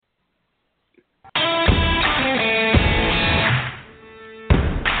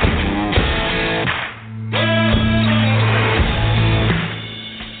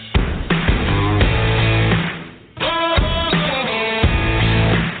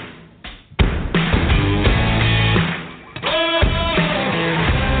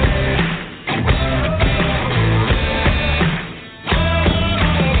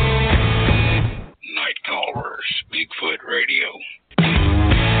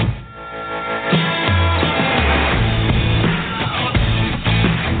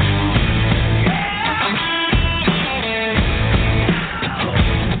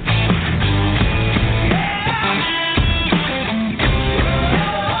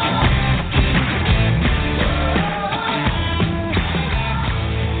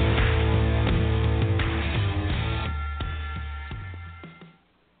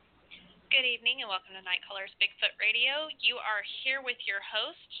Bigfoot Radio. You are here with your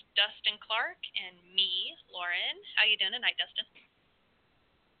host, Dustin Clark, and me, Lauren. How you doing tonight, Dustin?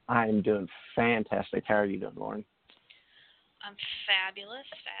 I'm doing fantastic. How are you doing, Lauren? I'm fabulous.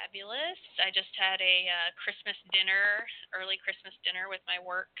 I just had a early Christmas dinner with my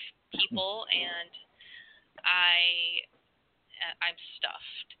work people, and I'm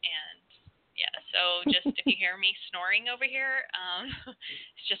stuffed. And yeah, so just if you hear me snoring over here,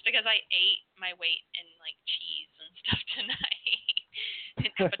 it's just because I ate my weight in like cheese and stuff tonight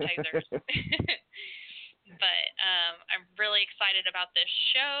and appetizers. But I'm really excited about this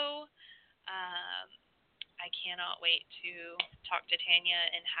show. I cannot wait to talk to Tanya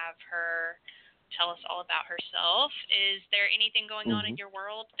and have her tell us all about herself. Is there anything going on in your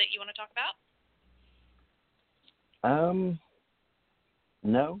world that you want to talk about?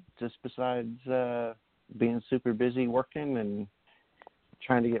 No, just besides being super busy working and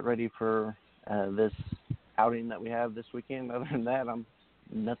trying to get ready for this outing that we have this weekend. Other than that, I'm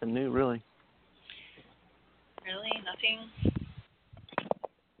nothing new, really. Really? Nothing?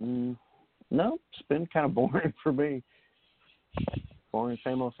 No, it's been kind of boring for me. Boring,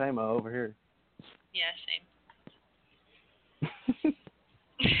 same old over here. Yeah, same.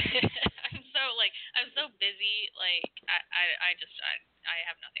 I'm so busy. Like, I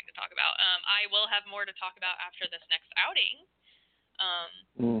have nothing to talk about. I will have more to talk about after this next outing.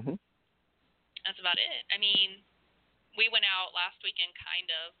 That's about it. I mean, we went out last weekend, kind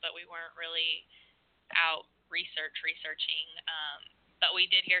of, but we weren't really out researching. But we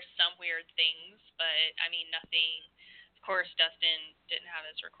did hear some weird things. But I mean, nothing. Of course, Dustin didn't have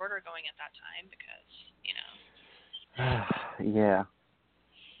his recorder going at that time because, you know. Yeah.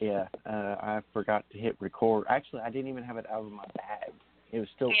 I forgot to hit record. Actually, I didn't even have it out of my bag. It was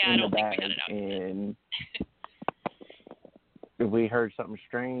still in the bag, and we heard something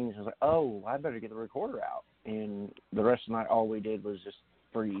strange. I was like, "Oh, I better get the recorder out." And the rest of the night, all we did was just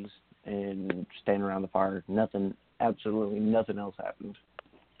freeze and stand around the fire. Absolutely nothing else happened.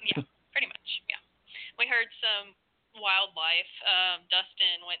 Yeah, pretty much. Yeah, we heard some wildlife.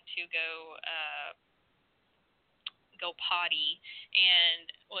 Dustin went to go potty, and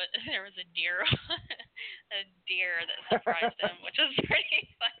there was a deer that surprised him, which was pretty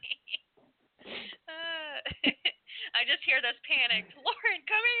funny. I just hear this panicked, "Lauren,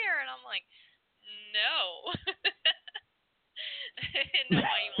 come here," and I'm like, no. I didn't know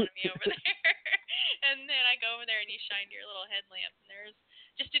why you wanted me over there. And then I go over there and you shine your little headlamp, and there's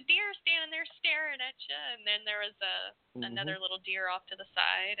just a deer standing there staring at you, and then there was another little deer off to the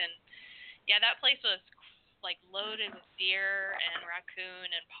side, and yeah, that place was like loaded with deer and raccoon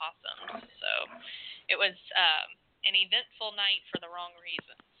and possums. So it was an eventful night for the wrong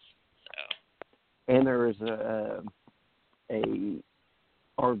reasons. So. And there was a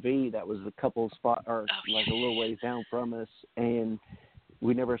RV that was a couple of spots, or like a little ways down from us, and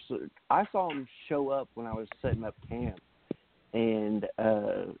I saw them show up when I was setting up camp, and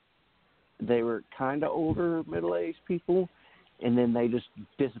they were kind of older, middle-aged people, and then they just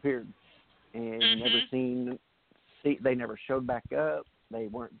disappeared. And they never showed back up. They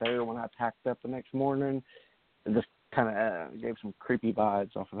weren't there when I packed up the next morning. It just kind of gave some creepy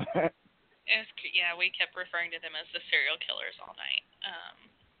vibes off of that. Yeah, we kept referring to them as the serial killers all night.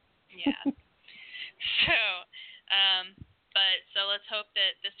 Yeah. So let's hope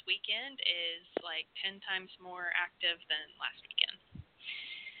that this weekend is like 10 times more active than last weekend.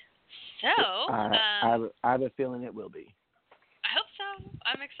 So I have a feeling it will be. I hope so.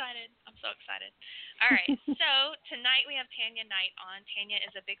 I'm excited. I'm so excited. All right. So tonight we have Tanya Knight on. Tanya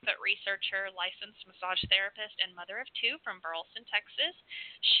is a Bigfoot researcher, licensed massage therapist, and mother of two from Burleson, Texas.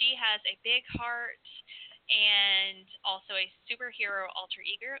 She has a big heart and also a superhero alter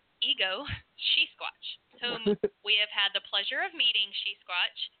ego, She Squatch, whom we have had the pleasure of meeting. She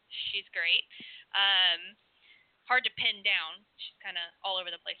Squatch. She's great. Hard to pin down. She's kind of all over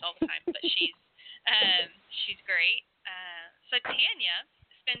the place all the time, but she's great. So Tanya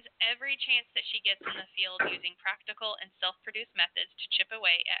spends every chance that she gets in the field using practical and self-produced methods to chip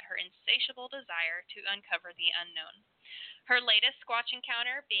away at her insatiable desire to uncover the unknown. Her latest Squatch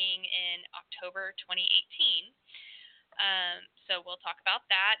encounter being in October 2018. So we'll talk about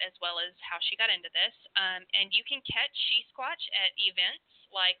that as well as how she got into this. And you can catch She Squatch at events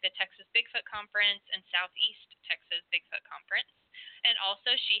like the Texas Bigfoot Conference and Southeast Texas Bigfoot Conference. And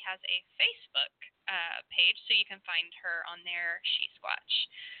also she has a Facebook page, so you can find her on there, She Squatch.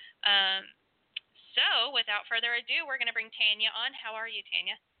 So without further ado, we're going to bring Tanya on. How are you,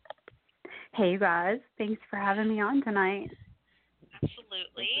 Tanya? Hey, you guys. Thanks for having me on tonight.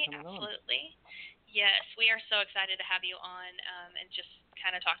 Absolutely. Yes, we are so excited to have you on and just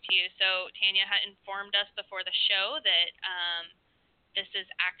kind of talk to you. So Tanya had informed us before the show that this is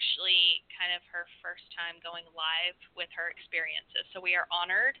actually kind of her first time going live with her experiences. So we are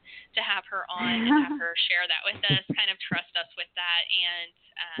honored to have her on and have her share that with us, kind of trust us with that.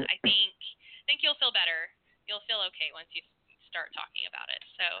 And I think you'll feel better. You'll feel okay once you start talking about it.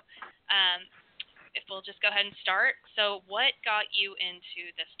 So if we'll just go ahead and start. So what got you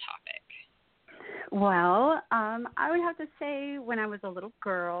into this topic? Well, I would have to say when I was a little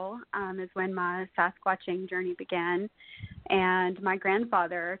girl is when my Sasquatching journey began. And my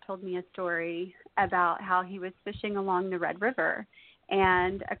grandfather told me a story about how he was fishing along the Red River,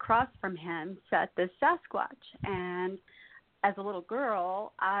 and across from him sat this Sasquatch. And as a little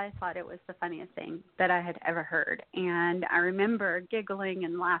girl, I thought it was the funniest thing that I had ever heard. And I remember giggling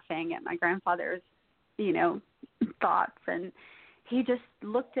and laughing at my grandfather's, thoughts. And he just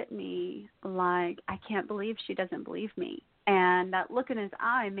looked at me like, I can't believe she doesn't believe me. And that look in his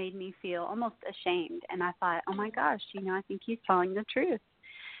eye made me feel almost ashamed. And I thought, oh, my gosh, I think he's telling the truth.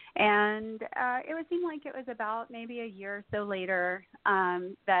 And it would seem like it was about maybe a year or so later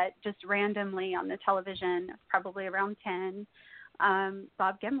that just randomly on the television, probably around 10,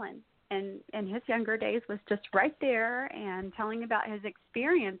 Bob Gimlin in his younger days was just right there and telling about his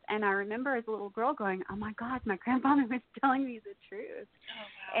experience. And I remember as a little girl going, oh, my God, my grandfather was telling me the truth.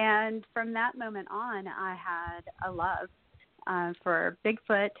 Oh, wow. And from that moment on, I had a love for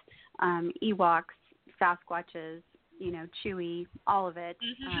Bigfoot, Ewoks, Sasquatches, Chewy, all of it.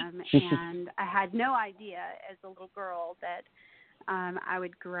 And I had no idea as a little girl that I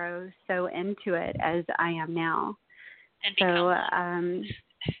would grow so into it as I am now. And so,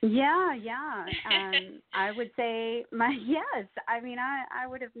 I would say yes. I mean, I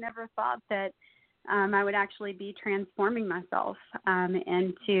would have never thought that I would actually be transforming myself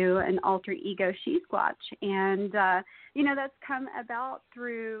into an alter ego she-squatch. And, that's come about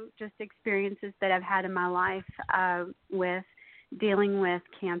through just experiences that I've had in my life with dealing with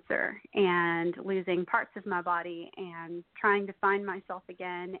cancer and losing parts of my body and trying to find myself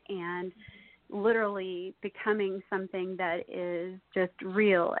again and literally becoming something that is just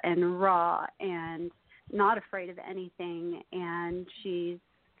real and raw and not afraid of anything. And she's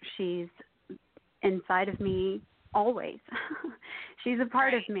inside of me always. She's a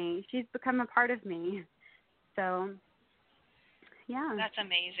part of me. She's become a part of me. So, yeah. That's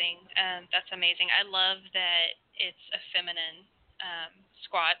amazing. That's amazing. I love that it's a feminine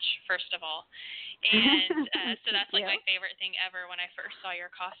Squatch, first of all. And so that's like my favorite thing ever when I first saw your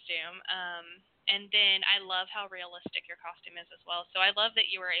costume. And then I love how realistic your costume is as well. So I love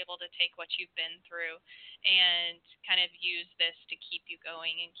that you were able to take what you've been through and kind of use this to keep you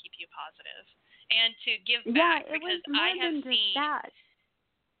going and keep you positive. And to give back, because I have seen. That.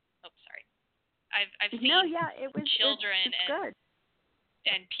 Oh, sorry. I've seen children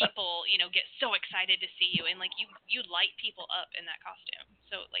and people, get so excited to see you, and like you light people up in that costume.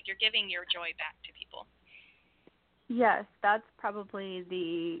 So like you're giving your joy back to people. Yes, that's probably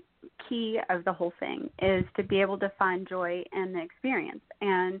the key of the whole thing, is to be able to find joy in the experience.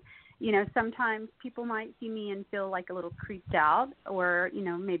 And sometimes people might see me and feel like a little creeped out, or,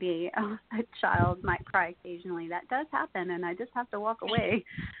 maybe a child might cry occasionally. That does happen, and I just have to walk away.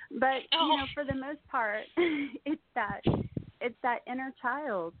 But, for the most part, it's that inner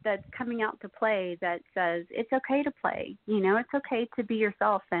child that's coming out to play that says it's okay to play. It's okay to be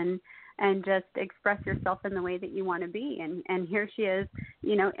yourself and just express yourself in the way that you want to be. And here she is,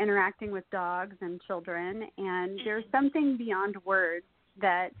 interacting with dogs and children. And there's something beyond words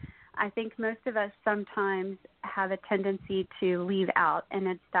that I think most of us sometimes have a tendency to leave out, and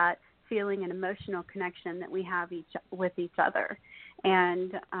it's that feeling and emotional connection that we have with each other.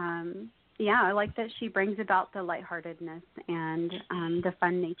 And, I like that she brings about the lightheartedness and the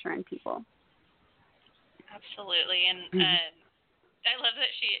fun nature in people. Absolutely. And I love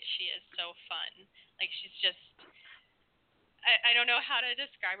that she is so fun. Like, she's just, I don't know how to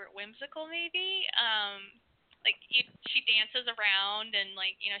describe her, whimsical maybe. She dances around and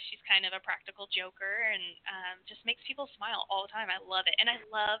she's kind of a practical joker and just makes people smile all the time. I love it. And I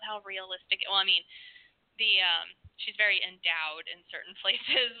love how realistic, she's very endowed in certain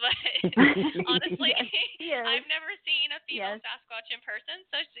places, but honestly, I've never seen a female Sasquatch in person,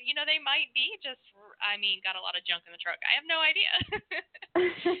 so they might be just, got a lot of junk in the truck. I have no idea.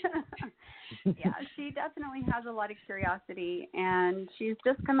 Yeah, she definitely has a lot of curiosity, and she's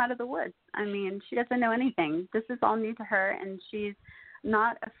just come out of the woods. She doesn't know anything. This is all new to her, and she's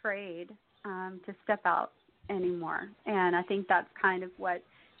not afraid to step out anymore. And I think that's kind of what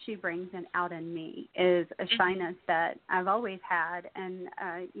she brings out in me, is a shyness that I've always had, and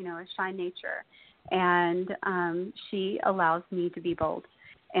a shy nature. and she allows me to be bold.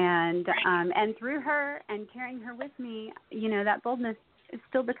 And through her and carrying her with me, that boldness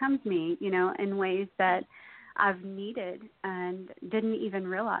still becomes me, in ways that I've needed and didn't even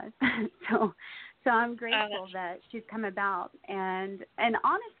realize. So I'm grateful that she's come about. And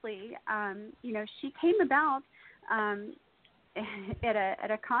honestly, she came about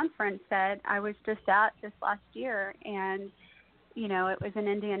at a conference that I was just at this last year, and it was in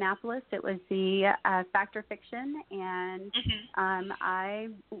Indianapolis. It was the Fact or Fiction, and I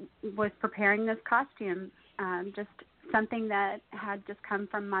was preparing this costume, just something that had just come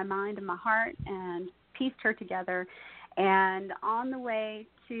from my mind and my heart, and pieced her together. And on the way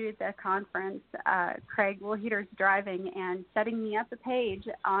to the conference, Craig Woolheater's driving and setting me up a page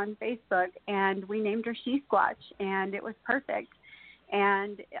on Facebook, and we named her She Squatch, and it was perfect.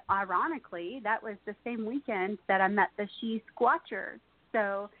 And ironically, that was the same weekend that I met the She Squatchers.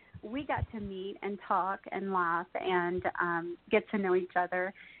 So we got to meet and talk and laugh and get to know each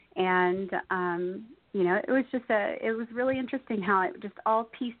other. And, it was really interesting how it just all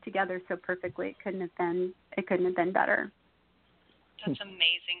pieced together so perfectly. It couldn't have been better. That's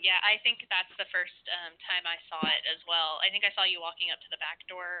amazing. Yeah, I think that's the first time I saw it as well. I think I saw you walking up to the back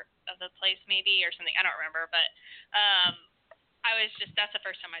door of the place maybe or something. I don't remember, but that's the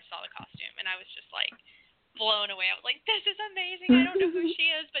first time I saw the costume, and I was just like blown away. I was like, this is amazing. I don't know who she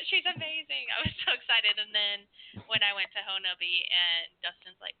is, but she's amazing. I was so excited. And then when I went to Honobi and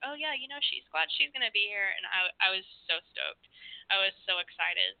Dustin's like, oh yeah, She Squatch, she's going to be here. And I was so stoked. I was so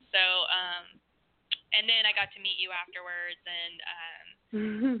excited. So, and then I got to meet you afterwards, and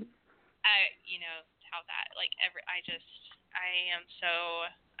how that, like, I'm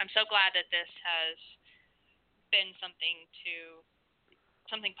so glad that this has been something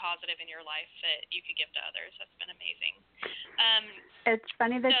positive in your life that you could give to others. That's been amazing. It's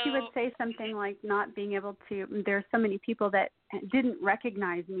funny that you would say something like not being able to. There's so many people that didn't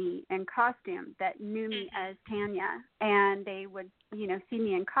recognize me in costume that knew me as Tanya, and they would, see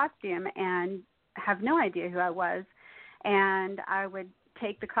me in costume and have no idea who I was, and I would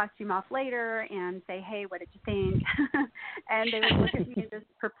take the costume off later and say, hey, what did you think? And they would look at me with this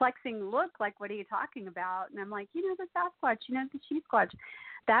perplexing look, like, what are you talking about? And I'm like, the Sasquatch, the She Squatch.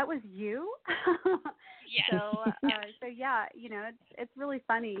 That was you? Yes. So yeah, it's really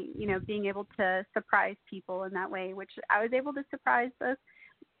funny, being able to surprise people in that way, which I was able to surprise both,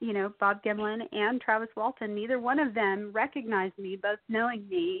 Bob Gimlin and Travis Walton. Neither one of them recognized me, both knowing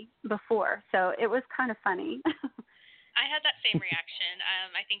me before. So it was kind of funny. I had that same reaction.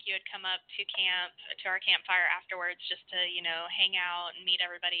 I think you had come up to our campfire afterwards just to, hang out and meet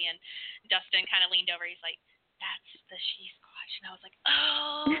everybody. And Dustin kind of leaned over. He's like, that's the She Squatch. And I was like,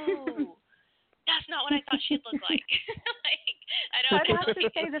 oh, that's not what I thought she'd look like. I'd have to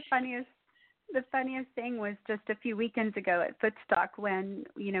say the funniest thing was just a few weekends ago at Footstock when,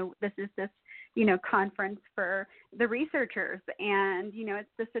 this conference for the researchers, and it's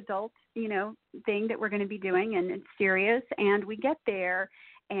this adult thing that we're going to be doing, and it's serious, and we get there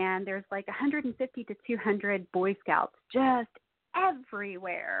and there's like 150 to 200 Boy Scouts just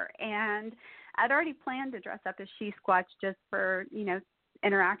everywhere, and I'd already planned to dress up as She Squatch just for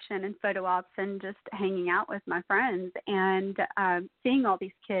interaction and photo ops and just hanging out with my friends, and seeing all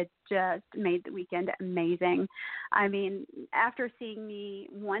these kids just made the weekend amazing. I mean, after seeing me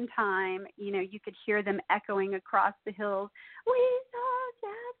one time, you could hear them echoing across the hills, we saw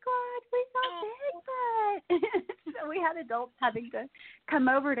Sasquatch, we saw Bigfoot. So we had adults having to come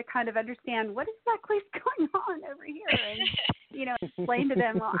over to kind of understand what exactly is going on over here, and explain to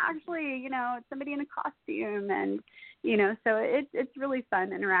them, well, actually, it's somebody in a costume, and so it's really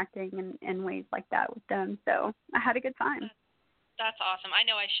fun interacting in ways like that with them. So I had a good time. That's awesome. I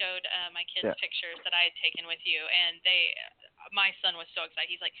know I showed my kids pictures that I had taken with you, and my son was so excited.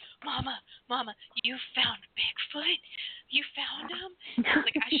 He's like, Mama, you found Bigfoot? You found him? And I was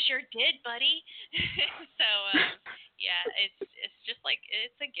like, I sure did, buddy. So, yeah, it's just like,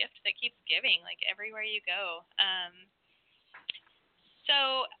 it's a gift that keeps giving, like everywhere you go.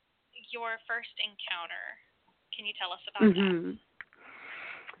 So your first encounter, can you tell us about that?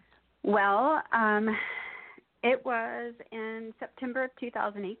 Well, it was in September of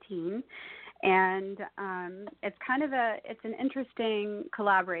 2018, and it's it's an interesting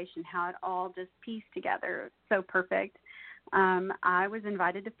collaboration how it all just pieced together so perfect. I was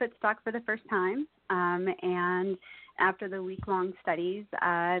invited to Footstock for the first time, and after the week-long studies,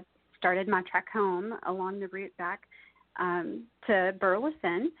 I started my trek home along the route back to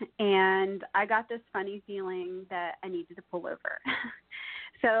Burleson, and I got this funny feeling that I needed to pull over.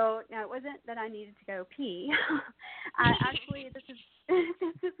 So now it wasn't that I needed to go pee. Actually, this is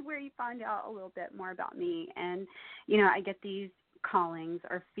this is where you find out a little bit more about me. And, I get these callings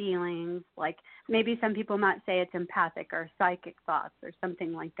or feelings, like maybe some people might say it's empathic or psychic thoughts or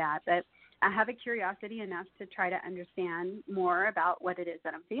something like that. But I have a curiosity enough to try to understand more about what it is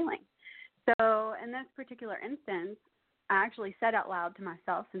that I'm feeling. So in this particular instance, I actually said out loud to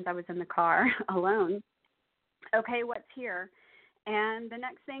myself, since I was in the car alone, okay, what's here? And the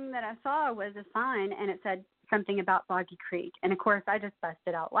next thing that I saw was a sign, and it said something about Boggy Creek. And, of course, I just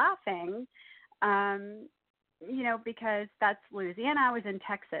busted out laughing, because that's Louisiana. I was in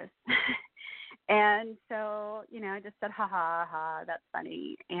Texas. And so, I just said, ha, ha, ha, that's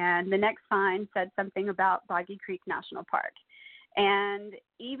funny. And the next sign said something about Boggy Creek National Park. And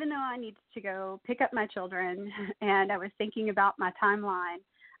even though I needed to go pick up my children and I was thinking about my timeline,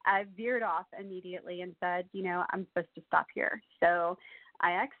 I veered off immediately and said, I'm supposed to stop here. So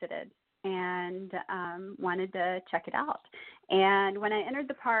I exited and wanted to check it out. And when I entered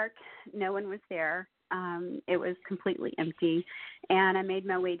the park, no one was there. It was completely empty. And I made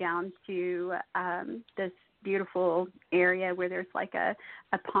my way down to this beautiful area where there's like a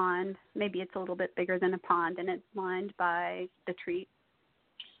pond. Maybe it's a little bit bigger than a pond, and it's lined by the trees.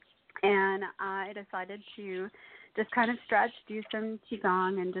 And I decided to just kind of stretch, do some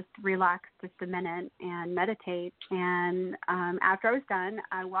qigong, and just relax just a minute and meditate. And after I was done,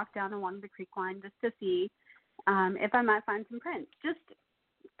 I walked down along the creek line just to see if I might find some prints, just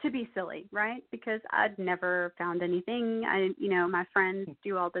to be silly, right? Because I'd never found anything. My friends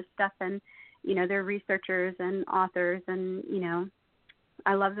do all this stuff, and, they're researchers and authors, and,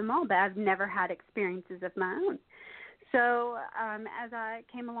 I love them all, but I've never had experiences of my own. So as I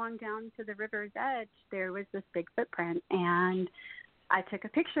came along down to the river's edge, there was this big footprint, and I took a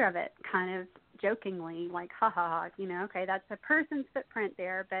picture of it kind of jokingly, like, ha, ha, ha, okay, that's a person's footprint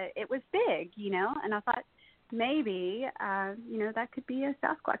there, but it was big, and I thought maybe, that could be a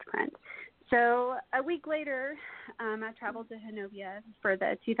Sasquatch print. So a week later, I traveled to Honobia for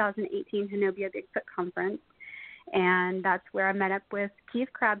the 2018 Honobia Bigfoot Conference, and that's where I met up with Keith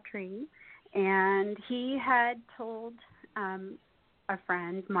Crabtree. And he had told a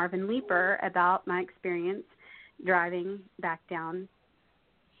friend, Marvin Leeper, about my experience driving back down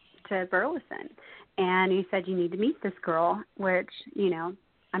to Burleson. And he said, you need to meet this girl, which,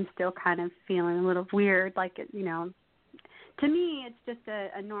 I'm still kind of feeling a little weird. Like, to me, it's just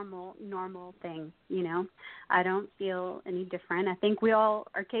a normal thing, I don't feel any different. I think we all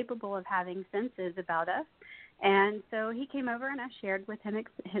are capable of having senses about us. And so he came over and I shared with him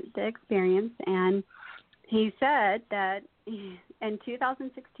the experience. And he said that in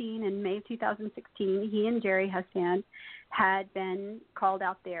 2016, in May of 2016, he and Jerry Husstand had been called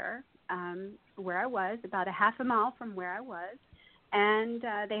out there where I was, about a half a mile from where I was. And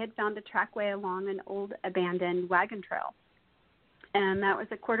they had found a trackway along an old abandoned wagon trail. And that was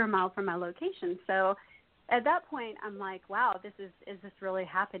a quarter mile from my location. So at that point, I'm like, wow, is this really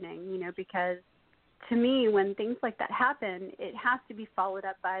happening? Because to me, when things like that happen, it has to be followed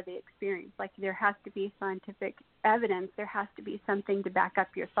up by the experience. Like, there has to be scientific evidence. There has to be something to back up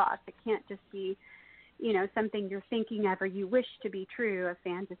your thoughts. It can't just be, something you're thinking of or you wish to be true, a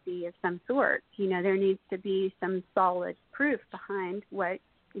fantasy of some sort. There needs to be some solid proof behind what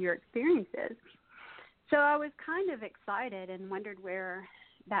your experience is. So I was kind of excited and wondered where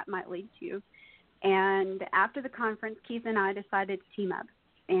that might lead to. And after the conference, Keith and I decided to team up.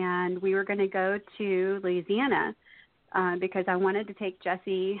 And we were going to go to Louisiana because I wanted to take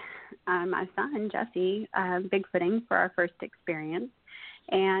Jesse, my son, Jesse, bigfooting for our first experience.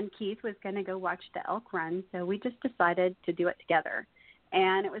 And Keith was going to go watch the elk run. So we just decided to do it together.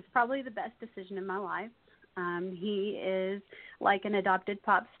 And it was probably the best decision of my life. He is like an adopted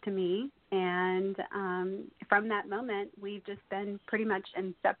pops to me. And from that moment, we've just been pretty much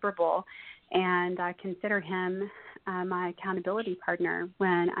inseparable. And I consider him my accountability partner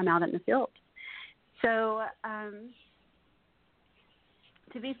when I'm out in the field. So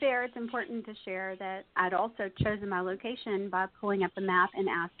to be fair, it's important to share that I'd also chosen my location by pulling up a map and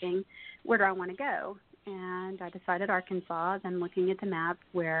asking, where do I want to go? And I decided Arkansas, then looking at the map,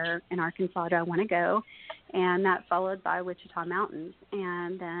 where in Arkansas do I want to go? And that followed by Wichita Mountains.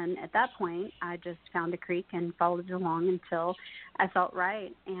 And then at that point, I just found a creek and followed it along until I felt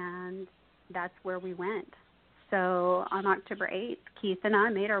right. And that's where we went. So on October 8th, Keith and I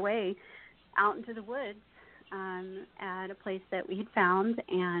made our way out into the woods at a place that we had found.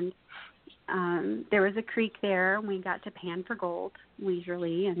 And there was a creek there, and we got to pan for gold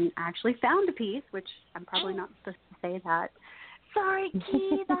leisurely and actually found a piece, which I'm probably not supposed to say that. Sorry,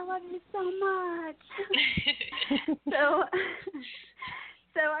 Keith, I love you so much.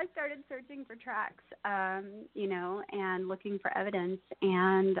 So I I started searching for tracks, and looking for evidence,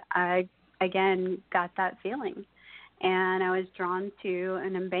 and I, again, got that feeling. And I was drawn to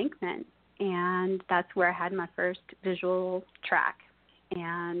an embankment, and that's where I had my first visual track.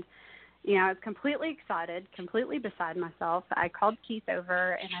 And, I was completely excited, completely beside myself. I called Keith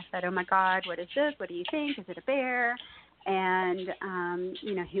over, and I said, oh, my God, what is this? What do you think? Is it a bear? And,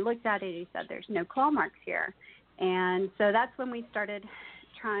 he looked at it. He said, there's no claw marks here. And so that's when we started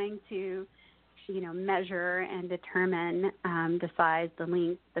trying to, measure and determine the size, the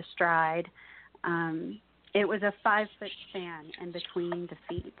length, the stride. It was a 5-foot span in between the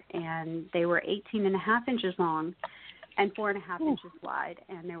feet, and they were 18.5 inches long and 4.5 inches wide,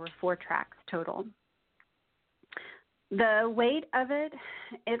 and there were 4 tracks total. The weight of it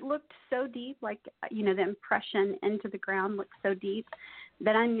looked so deep, like, the impression into the ground looked so deep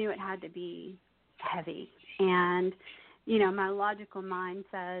that I knew it had to be heavy. And, my logical mind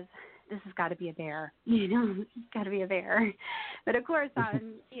says, this has got to be a bear. It's got to be a bear. But, of course,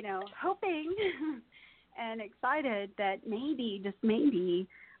 I'm, hoping and excited that maybe, just maybe,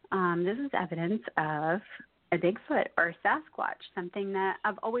 this is evidence of a Bigfoot or a Sasquatch, something that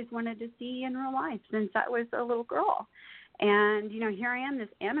I've always wanted to see in real life since I was a little girl. And, here I am, this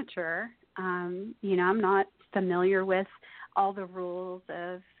amateur. I'm not familiar with all the rules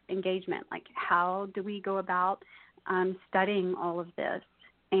of engagement, like how do we go about studying all of this.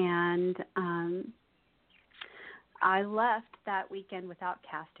 And I left that weekend without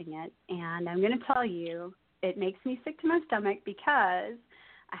casting it, and I'm going to tell you, it makes me sick to my stomach because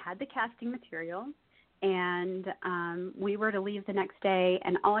I had the casting material, and we were to leave the next day,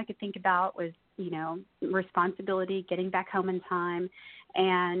 and all I could think about was, responsibility, getting back home in time,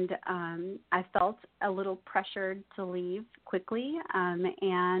 and I felt a little pressured to leave quickly,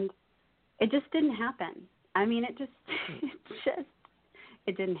 and it just didn't happen. I mean, it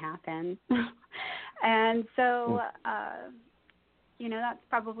didn't happen. And so, that's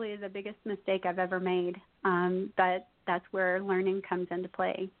probably the biggest mistake I've ever made, but that's where learning comes into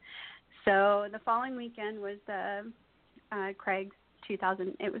play. So the following weekend was Craig's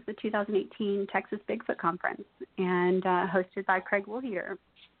it was the 2018 Texas Bigfoot Conference, and hosted by Craig Woolheater.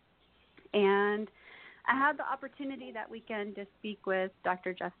 And I had the opportunity that weekend to speak with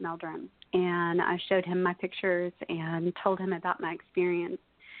Dr. Jeff Meldrum, and I showed him my pictures and told him about my experience,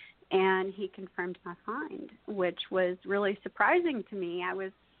 and he confirmed my find, which was really surprising to me. I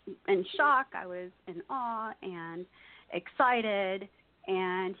was in shock, I was in awe and excited,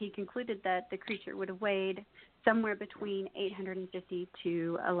 and he concluded that the creature would have weighed somewhere between 850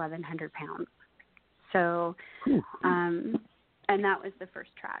 to 1,100 pounds. So, and that was the first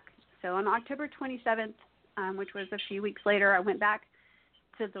track. So on October 27th, which was a few weeks later, I went back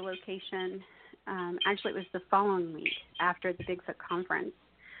to the location. Actually, it was the following week after the Bigfoot conference.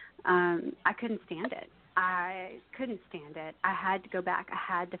 I couldn't stand it. I had to go back.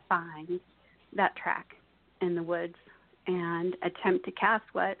 I had to find that track in the woods and attempt to cast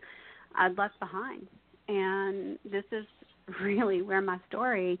what I'd left behind. And this is really where my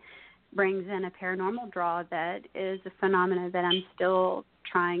story brings in a paranormal draw that is a phenomena that I'm still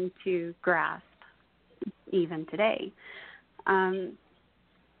trying to grasp even today. I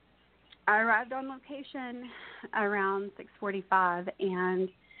arrived on location around 6:45 and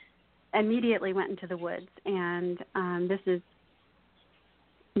immediately went into the woods. And this is,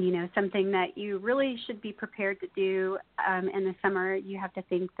 something that you really should be prepared to do in the summer. You have to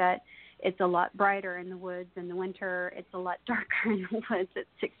think that it's a lot brighter in the woods. In the winter, it's a lot darker in the woods at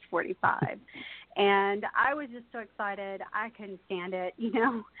 6:45. And I was just so excited. I couldn't stand it.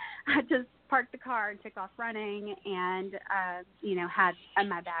 I just parked the car and took off running and, had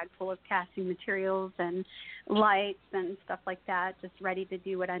my bag full of casting materials and lights and stuff like that, just ready to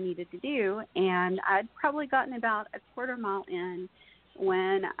do what I needed to do. And I'd probably gotten about a quarter mile in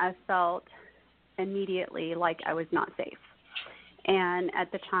when I felt immediately like I was not safe. And at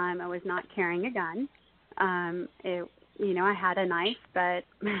the time, I was not carrying a gun. I had a knife, but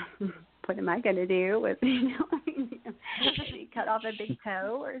what am I going to do with, cut off a big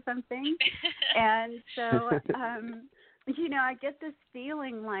toe or something? And so, I get this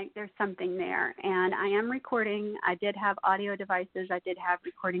feeling like there's something there. And I am recording. I did have audio devices. I did have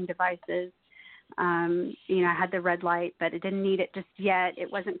recording devices. I had the red light, but it didn't need it just yet.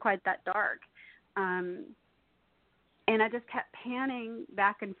 It wasn't quite that dark. And I just kept panning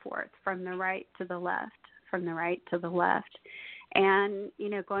back and forth from the right to the left, from the right to the left. And,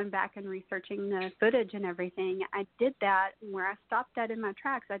 going back and researching the footage and everything, I did that where I stopped that in my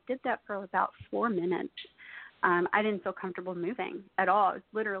tracks. I did that for about 4 minutes. I didn't feel comfortable moving at all. I was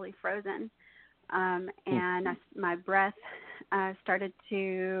literally frozen. My breath started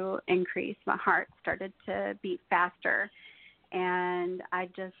to increase. My heart started to beat faster. And I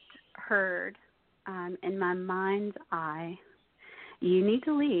just heard in my mind's eye, you need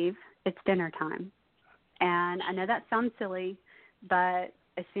to leave. It's dinner time. And I know that sounds silly, but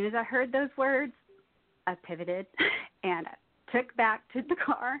as soon as I heard those words, I pivoted and I took back to the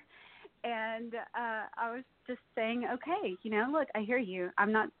car. And I was just saying, okay, look, I hear you.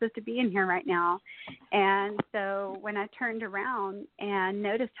 I'm not supposed to be in here right now. And so when I turned around and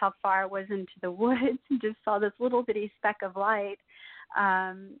noticed how far I was into the woods and just saw this little bitty speck of light,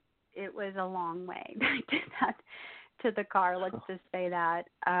 it was a long way back to the car. Let's just say that.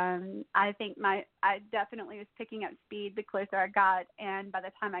 I think I definitely was picking up speed the closer I got. And by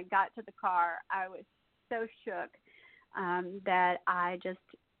the time I got to the car, I was so shook that I just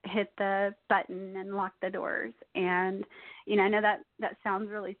hit the button and locked the doors. And, I know that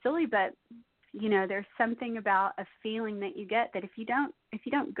sounds really silly, but, there's something about a feeling that you get that if you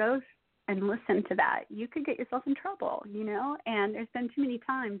don't go and listen to that, you could get yourself in trouble, and there's been too many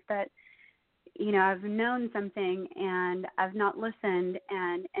times that, I've known something and I've not listened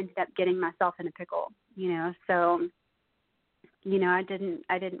and ended up getting myself in a pickle, so, I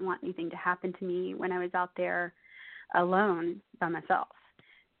didn't want anything to happen to me when I was out there alone by myself.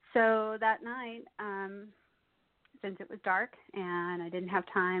 So that night, since it was dark and I didn't have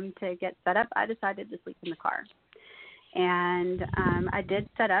time to get set up, I decided to sleep in the car. And I did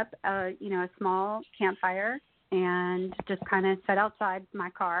set up, a small campfire and just kind of sat outside my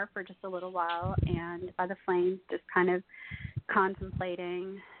car for just a little while and by the flames, just kind of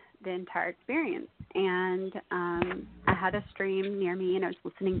contemplating the entire experience. And I had a stream near me and I was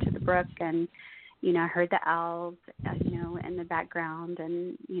listening to the brook and I heard the owls, in the background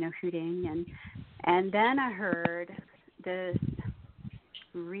and, hooting. And then I heard this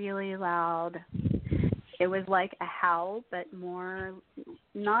really loud, it was like a howl, but more,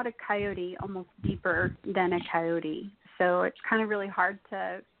 not a coyote, almost deeper than a coyote. So it's kind of really hard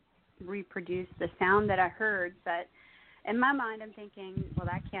to reproduce the sound that I heard. But in my mind, I'm thinking, well,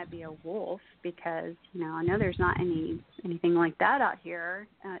 that can't be a wolf because, I know there's not anything like that out here.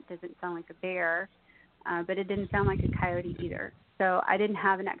 It doesn't sound like a bear, but it didn't sound like a coyote either. So I didn't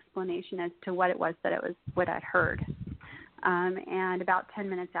have an explanation as to what it was that it was what I'd heard. And about 10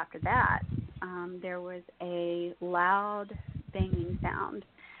 minutes after that, there was a loud banging sound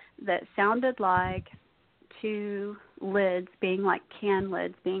that sounded like two lids being like can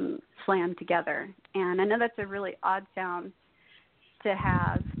lids being slammed together. And I know that's a really odd sound to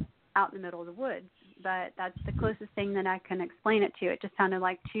have out in the middle of the woods, but that's the closest thing that I can explain it to. It just sounded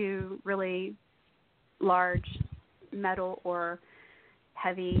like two really large metal or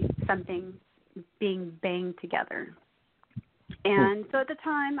heavy something being banged together. And so at the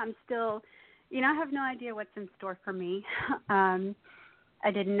time, I'm still, I have no idea what's in store for me.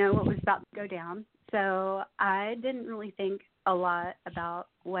 I didn't know what was about to go down. So I didn't really think a lot about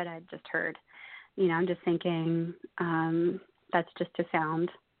what I'd just heard. I'm just thinking that's just a sound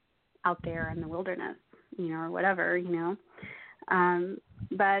out there in the wilderness, or whatever,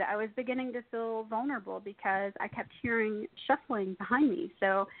 But I was beginning to feel vulnerable because I kept hearing shuffling behind me.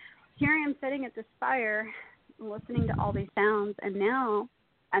 So here I am sitting at this fire, listening to all these sounds, and now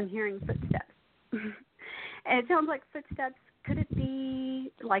I'm hearing footsteps. And it sounds like footsteps. Could it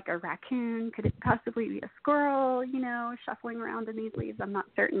be like a raccoon? Could it possibly be a squirrel, shuffling around in these leaves? I'm not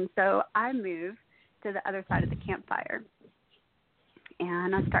certain. So I move to the other side of the campfire,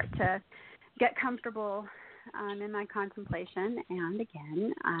 and I start to get comfortable in my contemplation, and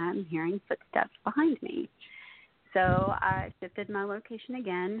again, I'm hearing footsteps behind me. So I shifted my location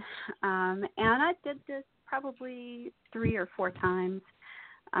again, and I did this probably 3 or 4 times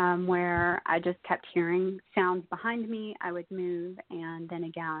where I just kept hearing sounds behind me. I would move, and then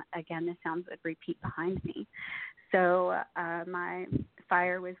again, the sounds would repeat behind me. So my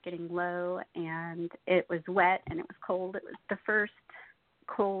fire was getting low, and it was wet, and it was cold. It was the first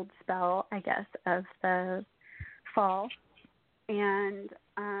cold spell, I guess, of the fall, and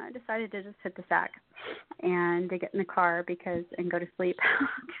I decided to just hit the sack and to get in the car and go to sleep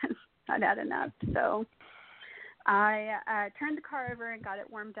because I'd had enough. So I turned the car over and got it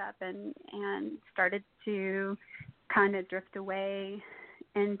warmed up and started to kind of drift away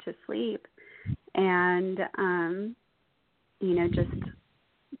into sleep and, just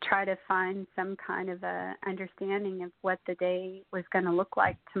try to find some kind of a understanding of what the day was going to look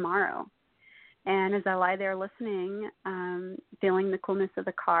like tomorrow. And as I lie there listening, feeling the coolness of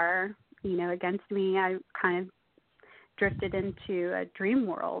the car, against me, I kind of drifted into a dream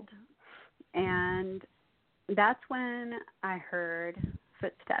world. And that's when I heard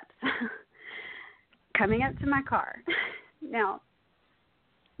footsteps coming up to my car. Now,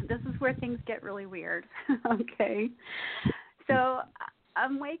 this is where things get really weird, okay? So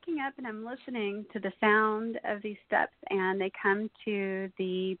I'm waking up and I'm listening to the sound of these steps, and they come to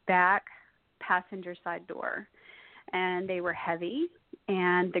the back passenger side door, and they were heavy,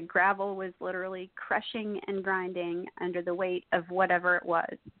 and the gravel was literally crushing and grinding under the weight of whatever it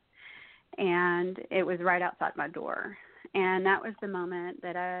was, and it was right outside my door. And that was the moment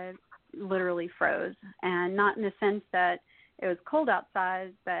that I literally froze, and not in the sense that it was cold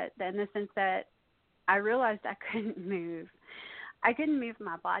outside, but in the sense that I realized I couldn't move. I couldn't move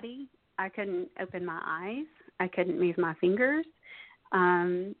my body. I couldn't open my eyes. I couldn't move my fingers.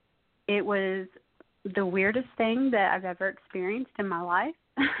 It was the weirdest thing that I've ever experienced in my life.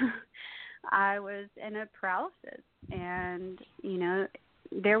 I was in a paralysis, and, you know,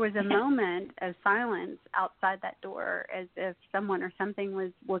 there was a moment of silence outside that door, as if someone or something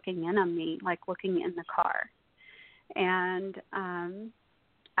was looking in on me, like looking in the car. And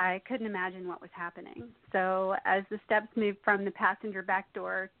I couldn't imagine what was happening. So as the steps moved from the passenger back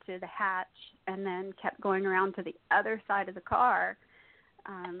door to the hatch and then kept going around to the other side of the car,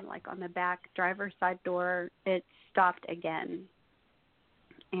 like on the back driver's side door, it stopped again.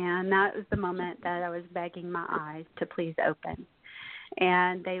 And that was the moment that I was begging my eyes to please open.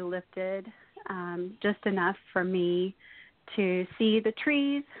 And they lifted just enough for me to see the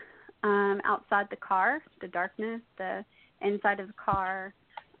trees outside the car, the darkness, the inside of the car,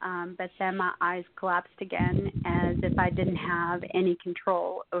 but then my eyes collapsed again as if I didn't have any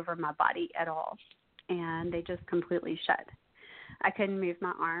control over my body at all, and they just completely shut. I couldn't move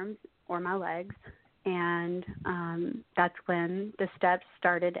my arms or my legs, and that's when the steps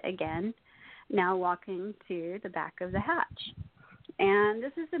started again, now walking to the back of the hatch. And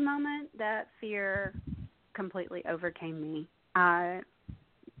this is the moment that fear completely overcame me. I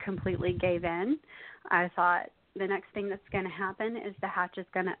completely gave in. I thought the next thing that's going to happen is the hatch is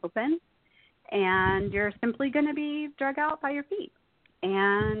going to open, and you're simply going to be drug out by your feet.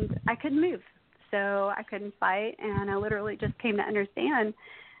 And I couldn't move, so I couldn't fight, and I literally just came to understand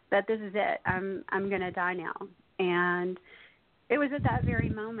that this is it. I'm going to die now. And it was at that very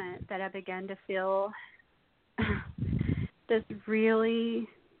moment that I began to feel this really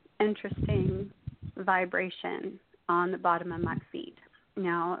interesting vibration on the bottom of my feet.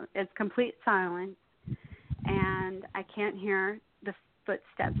 Now, it's complete silence, and I can't hear the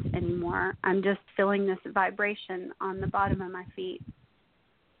footsteps anymore. I'm just feeling this vibration on the bottom of my feet.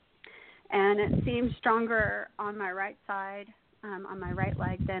 And it seemed stronger on my right side, on my right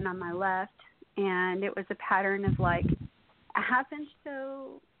leg, than on my left. And it was a pattern of like a half inch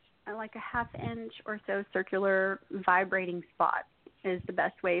or so circular vibrating spots is the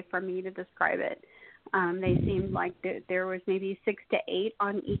best way for me to describe it. They seemed like there was maybe 6 to 8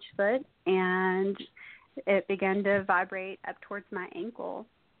 on each foot, and it began to vibrate up towards my ankle.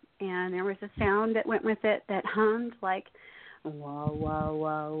 And there was a sound that went with it that hummed like, wah, wah,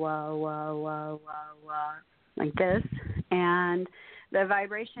 wah, wah, wah, wah, wah, wah, like this. And the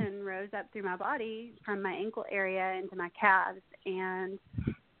vibration rose up through my body from my ankle area into my calves. And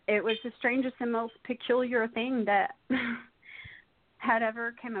it was the strangest and most peculiar thing that had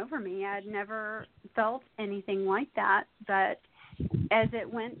ever come over me. I had never felt anything like that. But as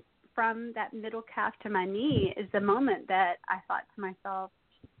it went from that middle calf to my knee is the moment that I thought to myself,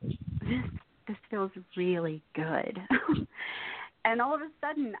 this feels really good. And all of a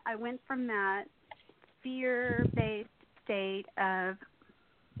sudden, I went from that fear-based state of,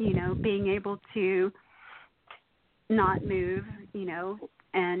 being able to not move,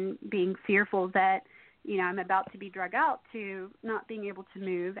 and being fearful that, I'm about to be drug out, to not being able to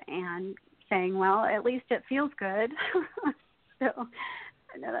move and saying, well, at least it feels good. So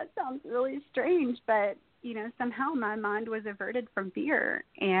I know that sounds really strange, but, somehow my mind was averted from fear.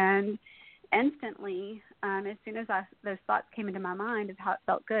 And instantly, as soon as those thoughts came into my mind of how it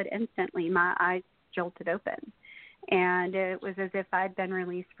felt good, instantly my eyes jolted open. And it was as if I'd been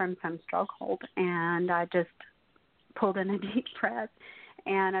released from some stronghold, and I just pulled in a deep breath,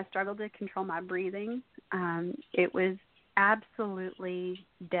 and I struggled to control my breathing. It was absolutely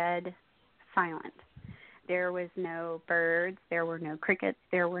dead silent. There was no birds, there were no crickets,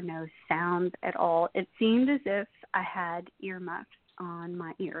 there were no sounds at all. It seemed as if I had earmuffs on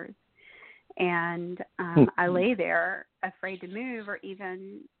my ears. And I lay there afraid to move or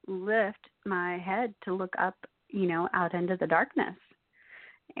even lift my head to look up, out into the darkness.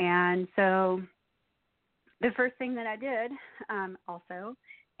 And so the first thing that I did, also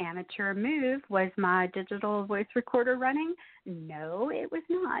amateur move, was my digital voice recorder running? No, it was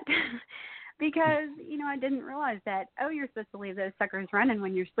not. Because, I didn't realize that, you're supposed to leave those suckers running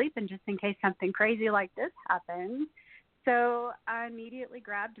when you're sleeping just in case something crazy like this happens. So I immediately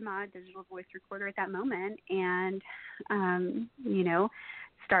grabbed my digital voice recorder at that moment and,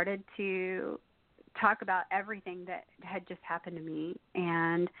 started to talk about everything that had just happened to me.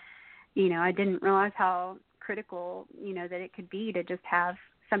 And, I didn't realize how critical, that it could be to just have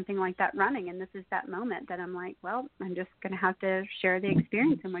something like that running. And this is that moment that I'm like, well, I'm just going to have to share the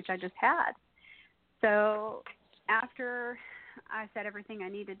experience in which I just had. So after I said everything I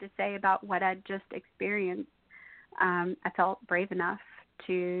needed to say about what I'd just experienced, I felt brave enough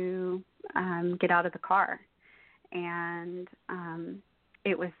to get out of the car. And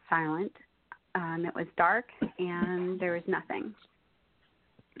it was silent. It was dark, and there was nothing.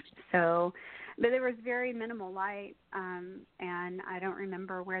 So, but there was very minimal light, and I don't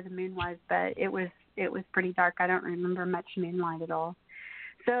remember where the moon was, but it was pretty dark. I don't remember much moonlight at all.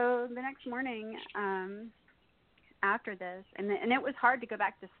 So the next morning, after this, and it was hard to go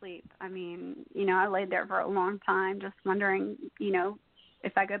back to sleep. I mean, I laid there for a long time just wondering,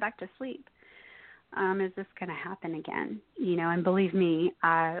 if I go back to sleep, is this going to happen again? And believe me,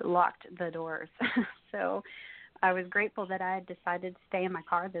 I locked the doors. So I was grateful that I had decided to stay in my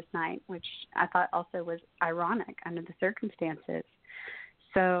car this night, which I thought also was ironic under the circumstances.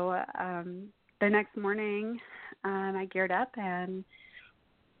 So the next morning, I geared up and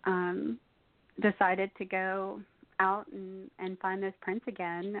decided to go out and find those prints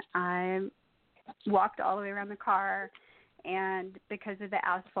again. I walked all the way around the car, and because of the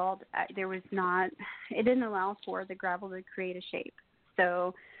asphalt, it didn't allow for the gravel to create a shape.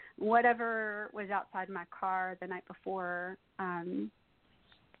 So whatever was outside my car the night before,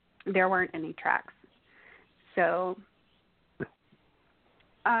 there weren't any tracks. So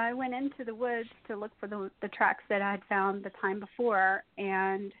I went into the woods to look for the tracks that I had found the time before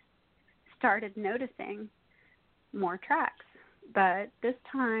and started noticing more tracks. But this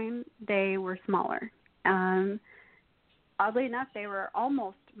time they were smaller. Oddly enough, they were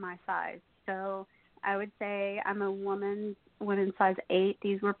almost my size. So I would say I'm a woman size 8.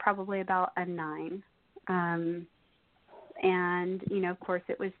 These were probably about a 9. And, of course,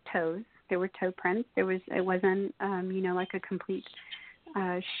 it was toes. There were toe prints. It wasn't, like a complete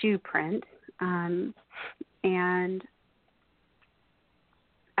shoe print. And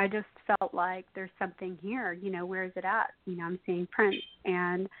I just felt like there's something here, where is it at? I'm seeing prints.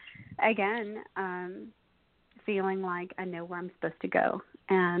 And again, feeling like I know where I'm supposed to go.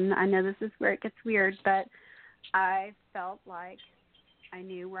 And I know this is where it gets weird, but I felt like I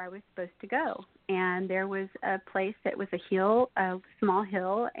knew where I was supposed to go. And there was a place that was a small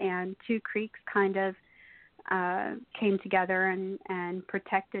hill, and 2 creeks kind of came together and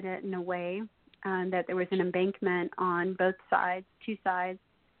protected it in a way that there was an embankment on both sides, 2 sides.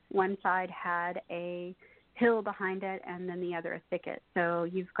 One side had a hill behind it, and then the other a thicket. So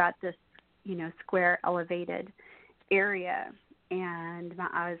you've got this, square elevated area, and my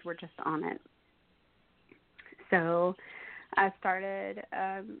eyes were just on it. So I started,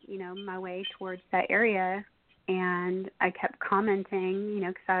 my way towards that area, and I kept commenting,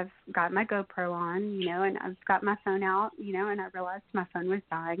 because I've got my GoPro on, and I've got my phone out, and I realized my phone was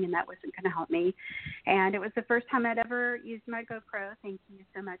dying, and that wasn't going to help me. And it was the first time I'd ever used my GoPro. Thank you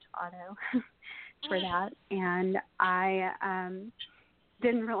so much, Otto, for that. And I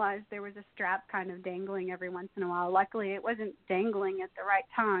didn't realize there was a strap kind of dangling every once in a while. Luckily, it wasn't dangling at the right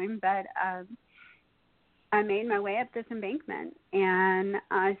time, but I made my way up this embankment, and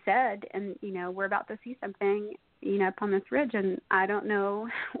I said, and, we're about to see something, up on this ridge, and I don't know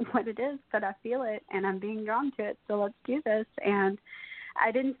what it is, but I feel it, and I'm being drawn to it, so let's do this. And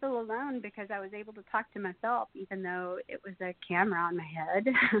I didn't feel alone because I was able to talk to myself, even though it was a camera on my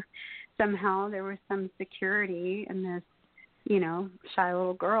head. Somehow there was some security in this, shy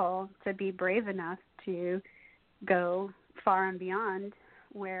little girl to be brave enough to go far and beyond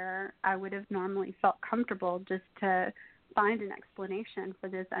where I would have normally felt comfortable just to find an explanation for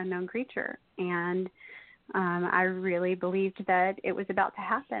this unknown creature. And I really believed that it was about to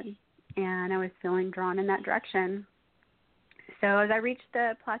happen, and I was feeling drawn in that direction. So as I reached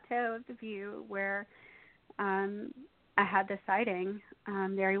the plateau of the view where I had the sighting,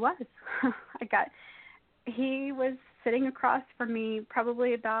 there he was. He was sitting across from me,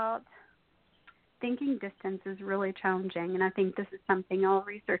 probably about, thinking distance is really challenging, and I think this is something all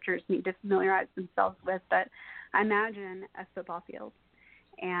researchers need to familiarize themselves with, but I imagine a football field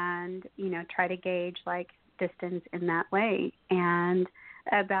and, try to gauge, distance in that way. And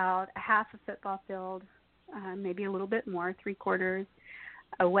about half a football field, maybe a little bit more, 3/4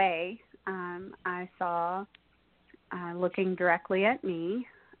 away, I saw, looking directly at me,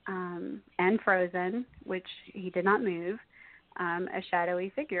 and frozen, which he did not move, a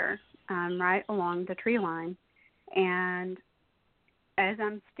shadowy figure right along the tree line. And as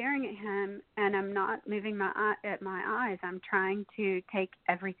I'm staring at him and I'm not moving my eyes, I'm trying to take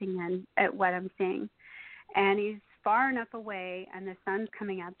everything in at what I'm seeing. And he's far enough away, and the sun's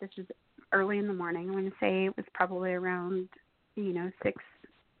coming up. This is early in the morning. I'm going to say it was probably around,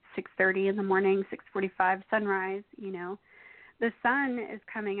 6:30 in the morning, 6:45 sunrise. The sun is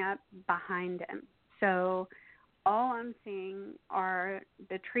coming up behind him. So all I'm seeing are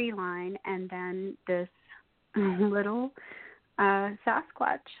the tree line and then this little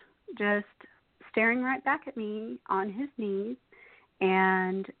Sasquatch just staring right back at me on his knees.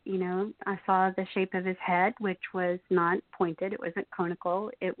 And, I saw the shape of his head, which was not pointed. It wasn't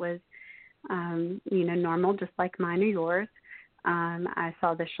conical. It was, normal, just like mine or yours. I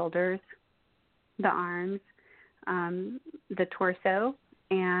saw the shoulders, the arms, the torso,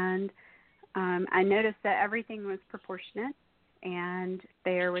 and I noticed that everything was proportionate, and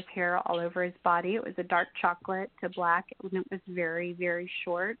there was hair all over his body. It was a dark chocolate to black, and it was very, very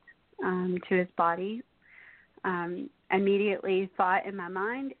short to his body. Immediately thought in my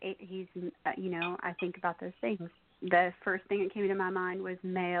mind, he's, I think about those things. The first thing that came to my mind was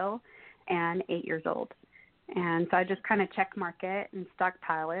male and 8 years old. And so I just kind of check mark it and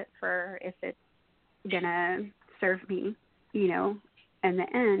stockpile it for if it's going to serve me, in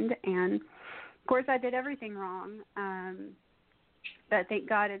the end. And, of course, I did everything wrong. But thank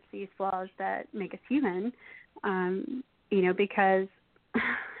God it's these flaws that make us human, because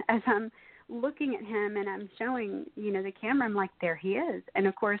as I'm looking at him and I'm showing, the camera, I'm like, there he is. And,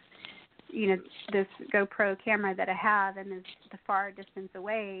 of course, this GoPro camera that I have and the far distance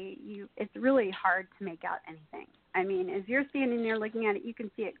away, it's really hard to make out anything. I mean, as you're standing there looking at it, you can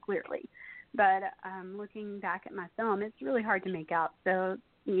see it clearly. But looking back at my film, it's really hard to make out. So,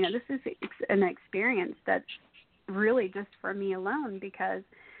 this is an experience that's really just for me alone, because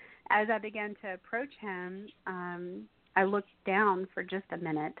as I began to approach him, I looked down for just a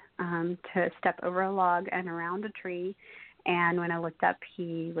minute to step over a log and around a tree, and when I looked up,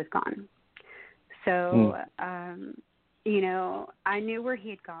 he was gone. So, I knew where he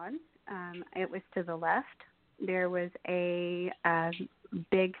had gone. It was to the left. There was a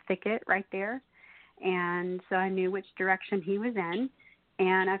big thicket right there, and so I knew which direction he was in,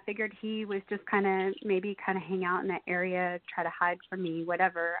 and I figured he was just kind of hang out in that area, try to hide from me,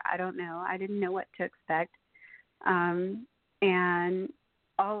 whatever. I don't know. I didn't know what to expect. And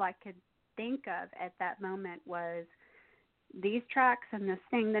all I could think of at that moment was these tracks and this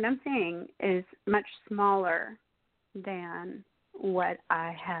thing that I'm seeing is much smaller than what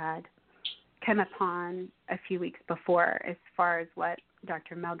I had come upon a few weeks before, as far as what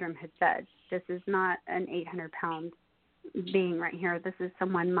Dr. Meldrum had said. This is not an 800-pound being right here. This is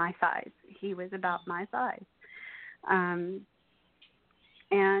someone my size. He was about my size.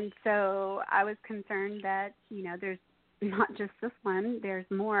 And so I was concerned that, there's not just this one, there's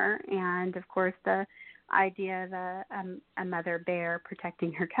more. And, of course, the idea of a mother bear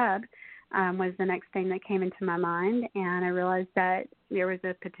protecting her cub was the next thing that came into my mind. And I realized that there was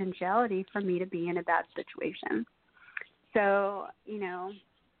a potentiality for me to be in a bad situation. So,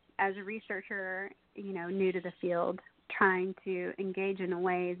 as a researcher, new to the field, trying to engage in a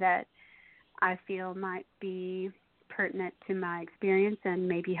way that I feel might be pertinent to my experience and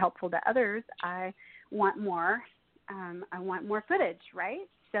maybe helpful to others, I want more. I want more footage, right?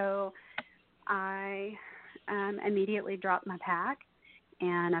 So I immediately dropped my pack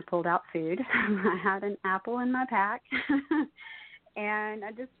and I pulled out food. I had an apple in my pack, and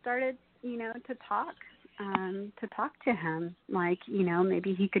I just started, to talk to him, like,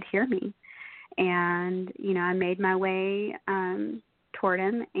 maybe he could hear me. And, I made my way toward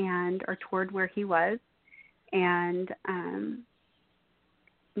him or toward where he was, and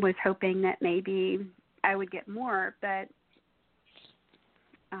was hoping that maybe I would get more, but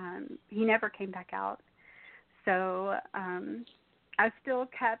he never came back out. So I still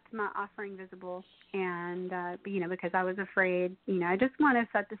kept my offering visible, and because I was afraid, I just want to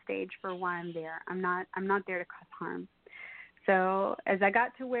set the stage for why I'm there. I'm not there to cause harm. So as I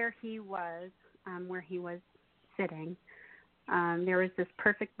got to where he was sitting, there was this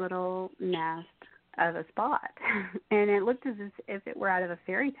perfect little nest of a spot, and it looked as if it were out of a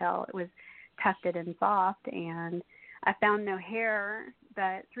fairy tale. It was tufted and soft, and I found no hair,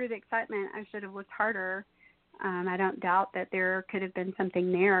 but through the excitement, I should have looked harder. I don't doubt that there could have been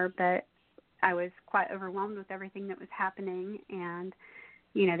something there, but I was quite overwhelmed with everything that was happening, and,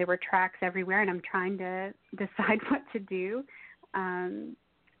 there were tracks everywhere, and I'm trying to decide what to do.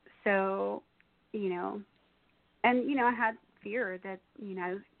 So, I had fear that,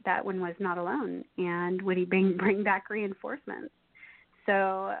 that one was not alone, and would he bring back reinforcements?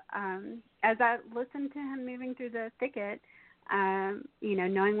 So as I listened to him moving through the thicket,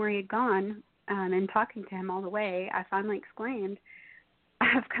 knowing where he had gone and talking to him all the way, I finally exclaimed,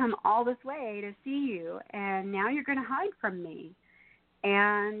 "I've come all this way to see you, and now you're going to hide from me."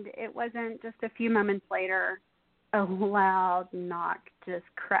 And it wasn't just a few moments later, a loud knock just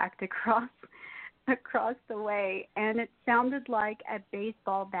cracked across the way, and it sounded like a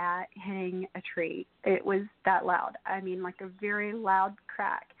baseball bat hitting a tree. It was that loud. I mean, like a very loud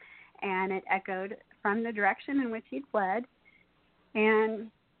crack, and it echoed from the direction in which he'd fled.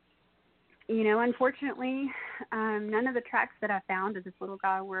 And, unfortunately, none of the tracks that I found of this little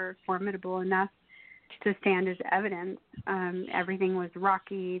guy were formidable enough to stand as evidence. Everything was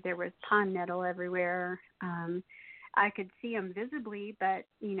rocky. There was pine nettle everywhere. I could see him visibly, but,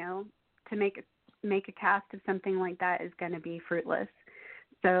 to make a cast of something like that is going to be fruitless.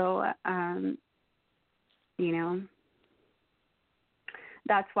 So,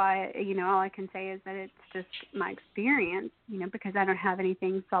 that's why, all I can say is that it's just my experience, because I don't have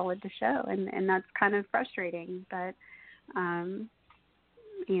anything solid to show. And that's kind of frustrating. But,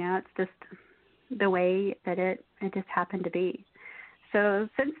 it's just the way that it just happened to be. So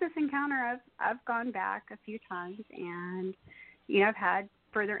since this encounter, I've gone back a few times, and, I've had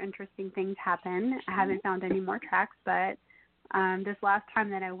further interesting things happen. I haven't found any more tracks, but this last time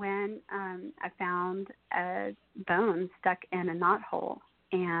that I went, I found a bone stuck in a knothole.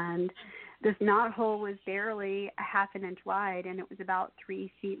 And this knothole was barely a half an inch wide, and it was about 3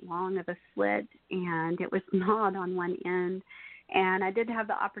 feet long of a slit, and it was gnawed on one end. And I did have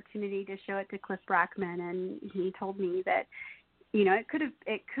the opportunity to show it to Cliff Brackman, and he told me that, it could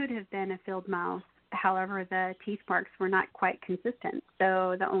have been a field mouse. However, the teeth marks were not quite consistent.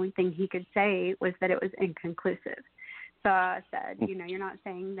 So the only thing he could say was that it was inconclusive. So I said, you're not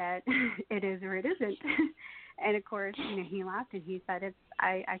saying that it is or it isn't. And of course, he laughed and he said,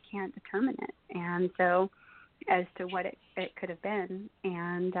 I can't determine it. And so as to what it could have been.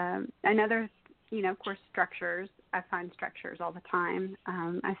 And another, of course, structures, I find structures all the time.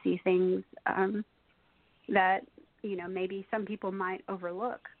 I see things that, maybe some people might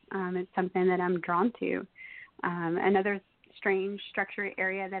overlook. It's something that I'm drawn to. Another strange structure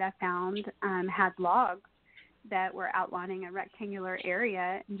area that I found had logs that were outlining a rectangular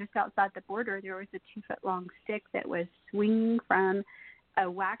area, and just outside the border there was a 2-foot-long stick that was swinging from a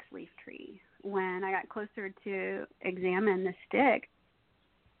waxleaf tree. When I got closer to examine the stick,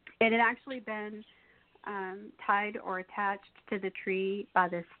 it had actually been tied or attached to the tree by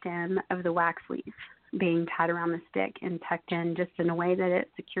the stem of the waxleaf, being tied around the stick and tucked in just in a way that it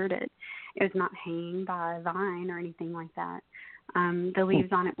secured it. It was not hanging by a vine or anything like that. The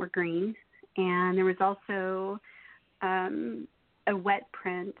leaves on it were green, and there was also a wet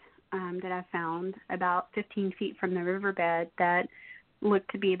print that I found about 15 feet from the riverbed that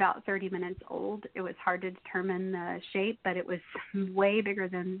looked to be about 30 minutes old. It was hard to determine the shape, but it was way bigger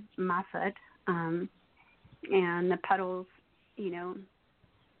than my foot. And the puddles,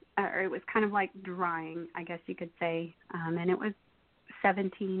 or it was kind of like drying, I guess you could say. And it was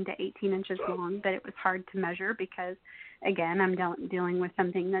 17 to 18 inches long, but it was hard to measure because, again, I'm dealing with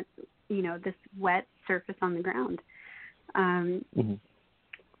something that's, this wet surface on the ground. One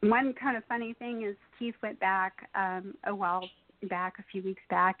kind of funny thing is Keith went back a few weeks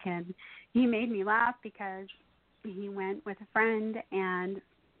back, and he made me laugh because he went with a friend, and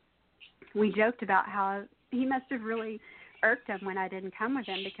we joked about how he must have really irked him when I didn't come with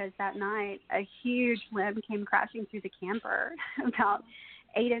him, because that night a huge limb came crashing through the camper about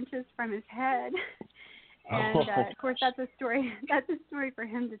 8 inches from his head. And of course, that's a story for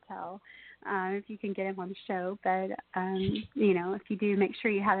him to tell, if you can get him on the show. But if you do, make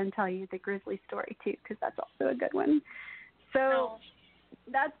sure you have him tell you the grizzly story too, because that's also a good one. So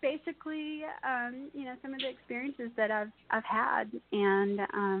that's basically some of the experiences that I've had. And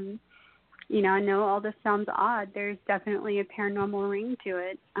I know all this sounds odd. There's definitely a paranormal ring to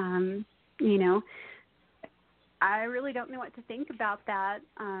it. I really don't know what to think about that.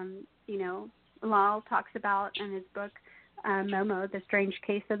 Lyle talks about in his book, Momo, The Strange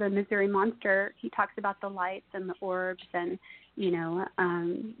Case of the Missouri Monster. He talks about the lights and the orbs and,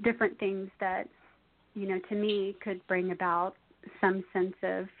 different things that, to me could bring about some sense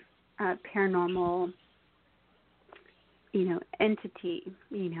of paranormal, entity,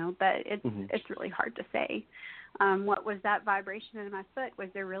 but it's really hard to say. What was that vibration in my foot? Was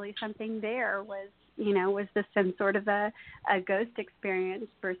there really something there? Was this some sort of a ghost experience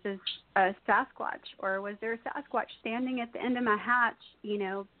versus a Sasquatch? Or was there a Sasquatch standing at the end of my hatch,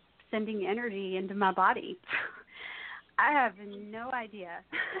 sending energy into my body? I have no idea.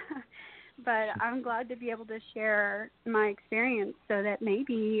 But I'm glad to be able to share my experience so that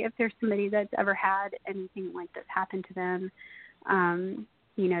maybe if there's somebody that's ever had anything like this happen to them,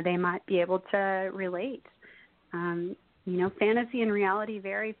 they might be able to relate. Fantasy and reality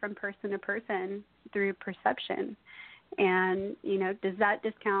vary from person to person through perception. And, does that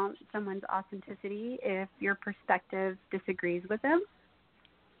discount someone's authenticity if your perspective disagrees with them?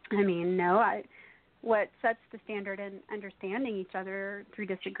 I mean, no. What sets the standard in understanding each other through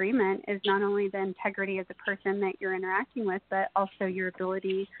disagreement is not only the integrity of the person that you're interacting with, but also your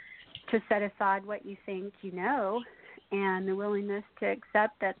ability to set aside what you think you know and the willingness to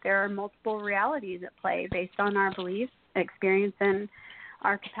accept that there are multiple realities at play based on our beliefs, experience, and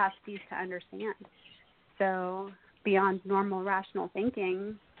our capacities to understand. So beyond normal rational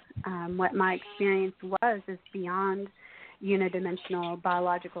thinking, what my experience was is beyond unidimensional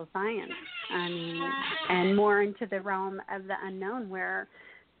biological science, and more into the realm of the unknown where,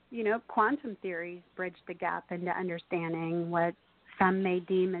 quantum theories bridge the gap into understanding what some may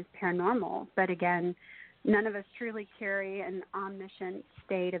deem as paranormal. But again, none of us truly carry an omniscient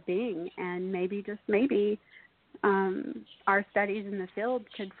state of being, and maybe, just maybe, our studies in the field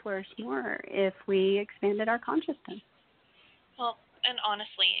could flourish more if we expanded our consciousness. Well, and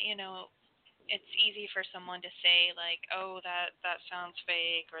honestly, it's easy for someone to say, like, oh, that sounds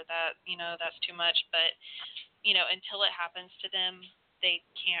fake, or that, that's too much. But, until it happens to them, they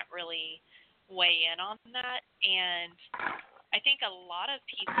can't really weigh in on that. And I think a lot of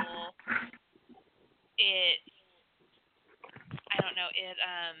people,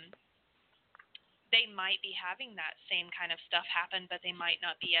 they might be having that same kind of stuff happen, but they might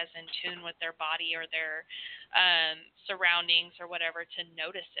not be as in tune with their body or their surroundings or whatever to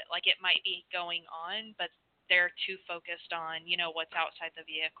notice it. Like, it might be going on, but they're too focused on, what's outside the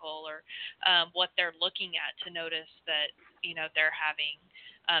vehicle or what they're looking at to notice that, they're having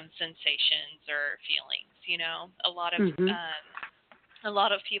sensations or feelings. A lot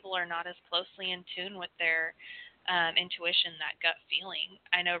of people are not as closely in tune with their intuition, that gut feeling.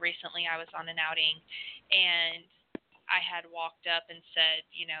 I know recently I was on an outing and I had walked up and said,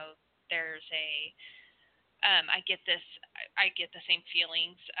 there's I get the same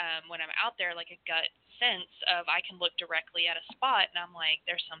feelings when I'm out there, like a gut sense of I can look directly at a spot and I'm like,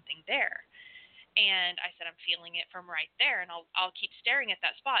 there's something there. And I said, I'm feeling it from right there, and I'll keep staring at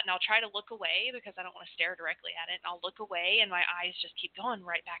that spot, and I'll try to look away because I don't want to stare directly at it, and I'll look away, and my eyes just keep going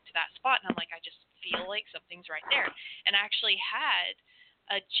right back to that spot, and I'm like, I just feel like something's right there. And I actually had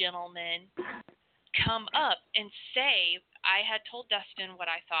a gentleman come up and say, I had told Dustin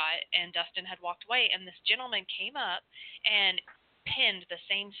what I thought, and Dustin had walked away, and this gentleman came up and pinned the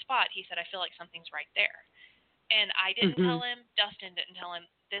same spot. He said, I feel like something's right there. And I didn't tell him, Dustin didn't tell him.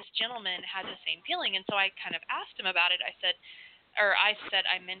 This gentleman had the same feeling, and so I kind of asked him about it. I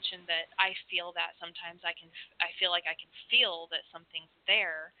mentioned that I feel that sometimes I feel like I can feel that something's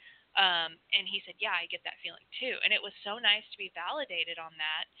there, and he said, yeah, I get that feeling too. And it was so nice to be validated on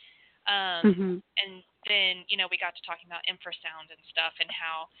that. And then we got to talking about infrasound and stuff, and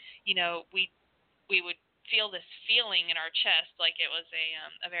how we would feel this feeling in our chest, like it was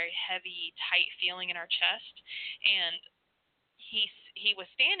a very heavy, tight feeling in our chest, and he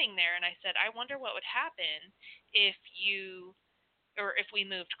was standing there, and I said, I wonder what would happen if we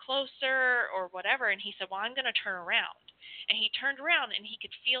moved closer or whatever. And he said, well, I'm going to turn around. And he turned around, and he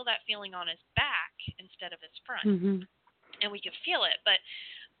could feel that feeling on his back instead of his front. And we could feel it. But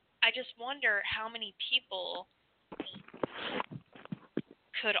I just wonder how many people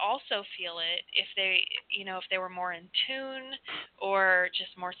could also feel it if they were more in tune, or just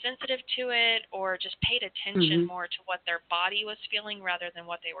more sensitive to it, or just paid attention more to what their body was feeling rather than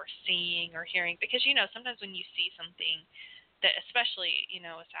what they were seeing or hearing. Because sometimes when you see something that, especially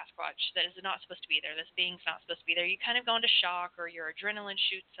a Sasquatch, that is not supposed to be there, this being's not supposed to be there, you kind of go into shock, or your adrenaline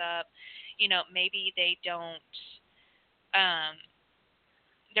shoots up. Maybe they don't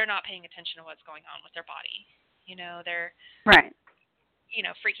they're not paying attention to what's going on with their body. They're right.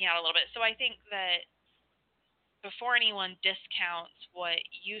 Freaking out a little bit. So I think that before anyone discounts what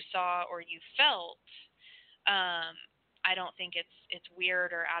you saw or you felt, I don't think it's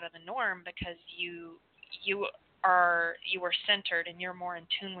weird or out of the norm, because you were centered and you're more in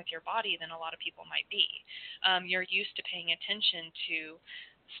tune with your body than a lot of people might be. You're used to paying attention to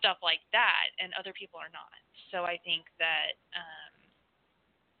stuff like that, and other people are not. So I think that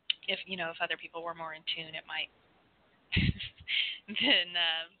if other people were more in tune, it might then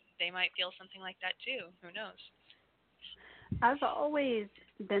they might feel something like that too. Who knows? I've always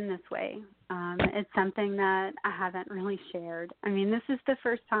been this way. It's something that I haven't really shared. I mean, this is the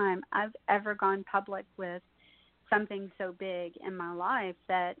first time I've ever gone public with something so big in my life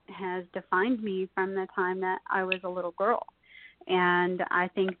that has defined me from the time that I was a little girl. And I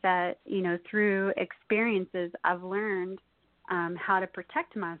think that, through experiences, I've learned how to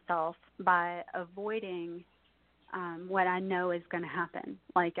protect myself by avoiding what I know is going to happen.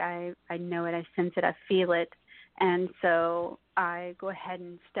 Like I know it, I sense it, I feel it. And so I go ahead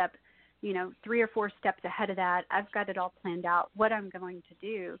and step, 3 or 4 steps ahead of that. I've got it all planned out, what I'm going to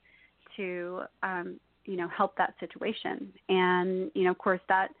do to, help that situation. And, of course,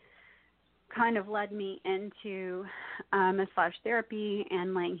 that kind of led me into massage therapy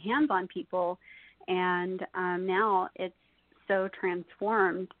and laying hands on people. And now it's so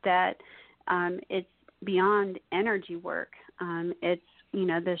transformed that it's beyond energy work. It's,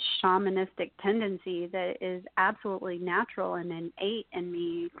 this shamanistic tendency that is absolutely natural and innate in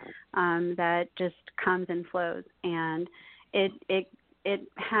me that just comes and flows. And it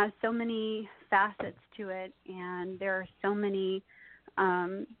has so many facets to it, and there are so many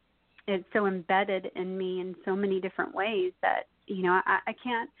it's so embedded in me in so many different ways that,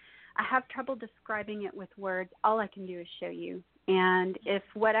 I have trouble describing it with words. All I can do is show you. And if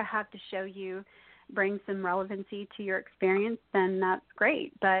what I have to show you brings some relevancy to your experience, then that's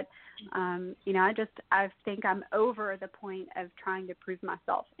great. But, I think I'm over the point of trying to prove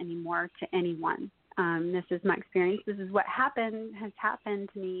myself anymore to anyone. This is my experience. This is what has happened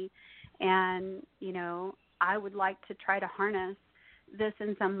to me. And, I would like to try to harness this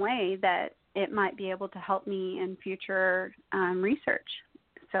in some way that it might be able to help me in future research.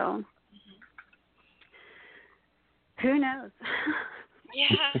 So who knows?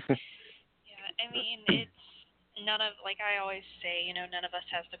 Yeah. Yeah. I mean, it's none of, like I always say, none of us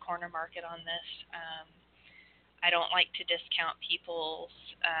has the corner market on this. I don't like to discount people's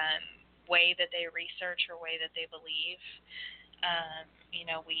way that they research or way that they believe.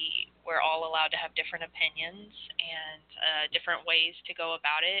 We're all allowed to have different opinions and different ways to go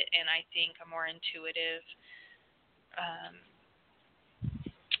about it. And I think a more intuitive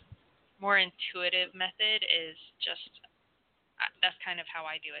method is just, that's kind of how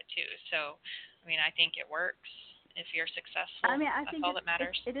I do it too. So, I think it works. If you're successful, I that's think all that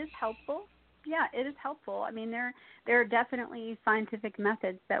matters. It is helpful. Yeah, it is helpful. There are definitely scientific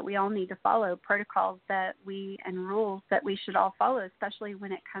methods that we all need to follow, protocols and rules that we should all follow, especially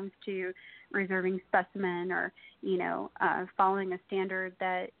when it comes to reserving specimen or, following a standard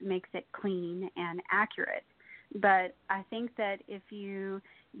that makes it clean and accurate. But I think that if you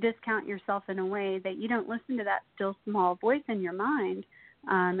discount yourself in a way that you don't listen to that still small voice in your mind,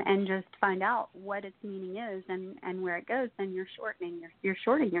 and just find out what its meaning is and where it goes, then you're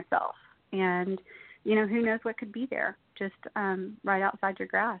shorting yourself. And, who knows what could be there, just right outside your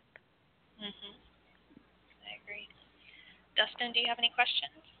grasp. Mhm. I agree. Dustin, do you have any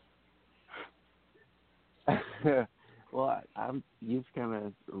questions? Well, you've kind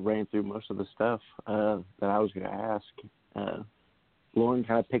of ran through most of the stuff that I was going to ask. Lauren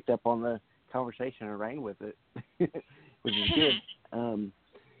kind of picked up on the conversation and ran with it, which is good.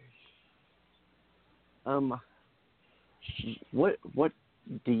 What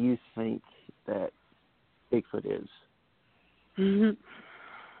do you think that Bigfoot is? Mm-hmm.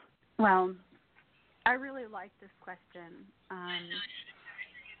 Well, I really like this question.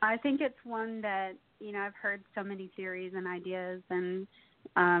 I think it's one that, I've heard so many theories and ideas, and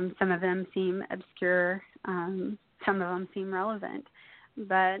some of them seem obscure, some of them seem relevant.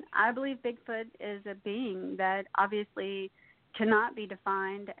 But I believe Bigfoot is a being that obviously cannot be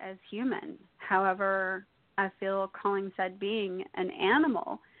defined as human. However, I feel calling said being an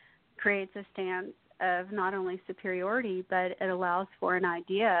animal creates a stance of not only superiority, but it allows for an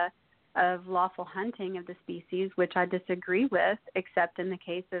idea of lawful hunting of the species, which I disagree with, except in the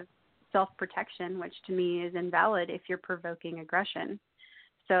case of self-protection, which to me is invalid if you're provoking aggression.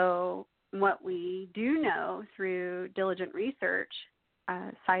 So what we do know through diligent research,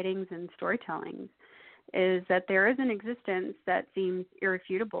 sightings and storytellings, is that there is an existence that seems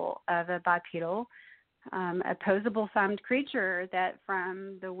irrefutable of a bipedal, opposable thumbed creature that,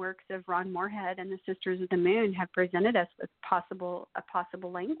 from the works of Ron Moorhead and the Sisters of the Moon, have presented us with a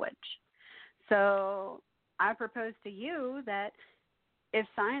possible language. So I propose to you that if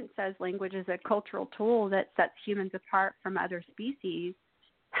science says language is a cultural tool that sets humans apart from other species,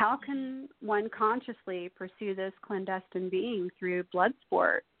 how can one consciously pursue this clandestine being through blood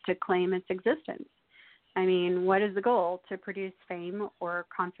sport to claim its existence? What is the goal? To produce fame or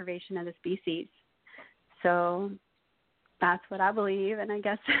conservation of the species? So that's what I believe, and I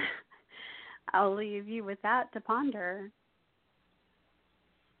guess I'll leave you with that to ponder.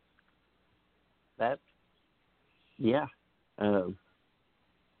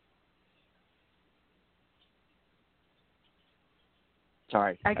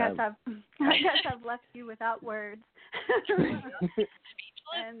 Sorry. I guess I've left you without words.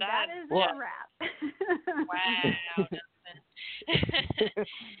 And that is a wrap. Wow.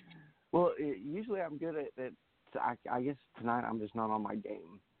 Well, usually I'm good at it. I guess tonight I'm just not on my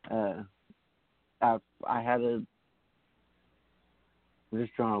game. I'm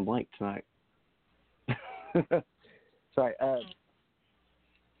just drawing a blank tonight. Sorry.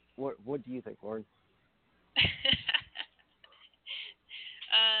 What do you think, Lauren?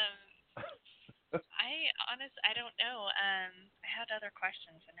 I don't know. I had other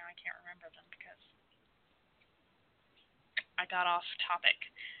questions and now I can't remember them because I got off topic.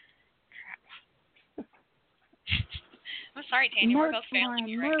 Crap. I'm sorry, Tanya. We're both failing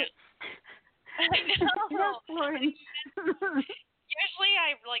you right now. No, Lauren. Usually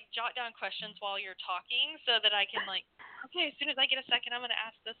I jot down questions while you're talking so that I can okay, as soon as I get a second, I'm going to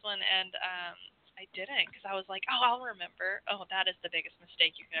ask this one, and I didn't because I was like, oh, I'll remember. Oh, that is the biggest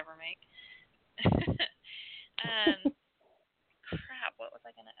mistake you could ever make. Crap, what was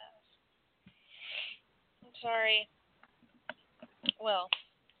I going to ask? I'm sorry. Well,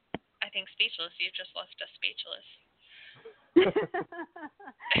 I think speechless. You just left us speechless.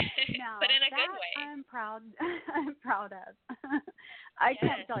 No, but in a good way. I'm proud of. I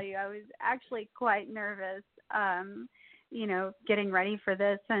can't tell you, I was actually quite nervous, getting ready for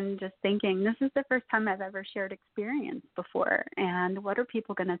this and just thinking, this is the first time I've ever shared experience before, and what are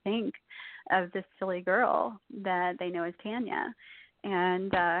people going to think of this silly girl that they know as Tanya?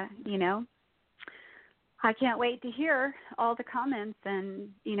 And, I can't wait to hear all the comments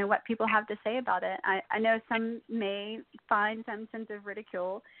and, what people have to say about it. I know some may find some sense of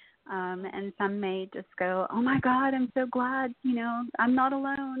ridicule, and some may just go, oh, my God, I'm so glad, I'm not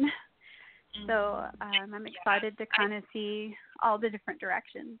alone. Mm-hmm. So I'm excited to kind of see all the different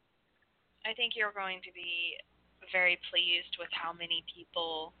directions. I think you're going to be very pleased with how many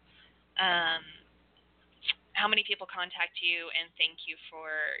people contact you and thank you for,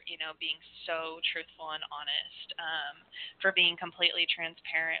 being so truthful and honest, for being completely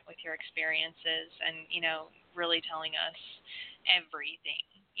transparent with your experiences and, really telling us everything.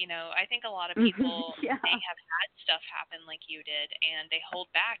 I think a lot of people may have had stuff happen like you did, and they hold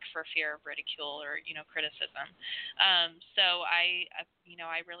back for fear of ridicule or, criticism. So I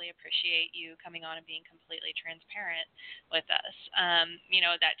really appreciate you coming on and being completely transparent with us.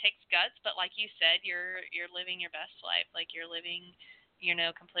 That takes guts, but like you said, you're living your best life. Like you're living,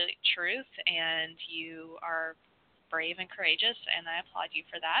 complete truth, and you are brave and courageous, and I applaud you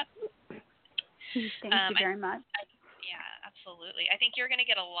for that. Thank you very much. Yeah, absolutely. I think you're going to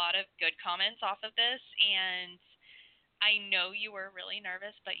get a lot of good comments off of this, and I know you were really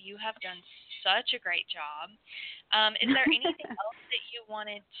nervous, but you have done such a great job. Is there anything else that you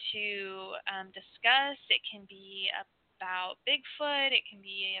wanted to discuss? It can be about Bigfoot. It can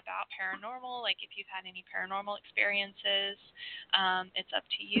be about paranormal, like if you've had any paranormal experiences. It's up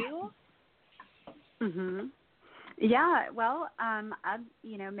to you. Mhm. Yeah, well,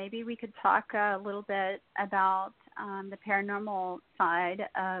 maybe we could talk a little bit about the paranormal side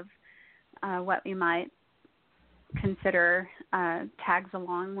of what we might consider tags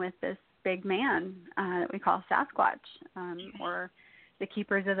along with this big man that we call Sasquatch, or the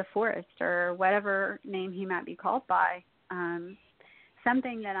Keepers of the Forest, or whatever name he might be called by.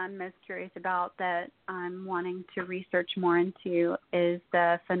 Something that I'm most curious about that I'm wanting to research more into is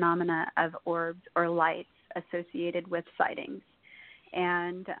the phenomena of orbs or lights associated with sightings.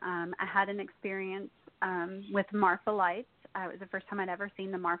 And I had an experience with Marfa lights. It was the first time I'd ever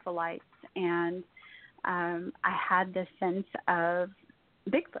seen the Marfa lights, and I had this sense of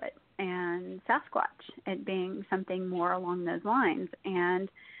Bigfoot and Sasquatch, it being something more along those lines. And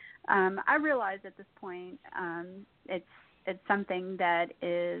I realize at this point it's something that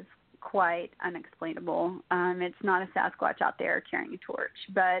is quite unexplainable. It's not a Sasquatch out there carrying a torch,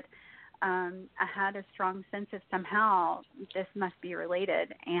 but I had a strong sense of somehow this must be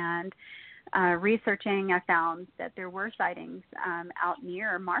related. And researching, I found that there were sightings out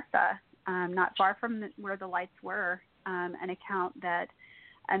near Marfa, not far from where the lights were, an account that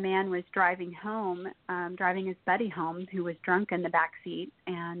a man was driving his buddy home, who was drunk in the back seat,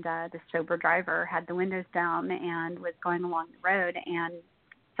 and the sober driver had the windows down and was going along the road and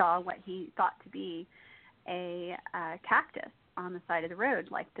saw what he thought to be a cactus on the side of the road,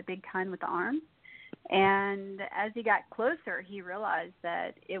 like the big kind with the arms. And as he got closer, he realized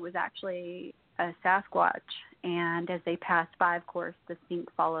that it was actually a Sasquatch. And as they passed by, of course, the scent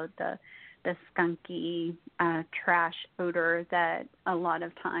followed the skunky trash odor that a lot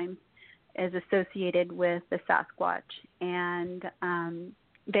of times is associated with the Sasquatch. And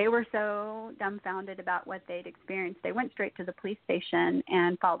they were so dumbfounded about what they'd experienced, they went straight to the police station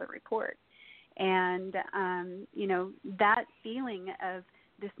and filed a report. And, that feeling of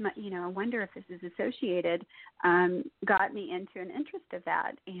this, I wonder if this is associated, got me into an interest of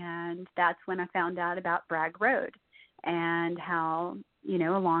that. And that's when I found out about Bragg Road and how,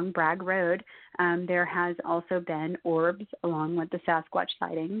 along Bragg Road, there has also been orbs along with the Sasquatch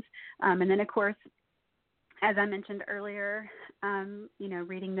sightings. And then, of course, as I mentioned earlier,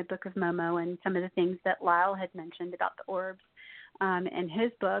 reading the Book of Momo and some of the things that Lyle had mentioned about the orbs in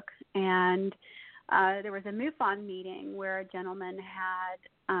his book. And there was a MUFON meeting where a gentleman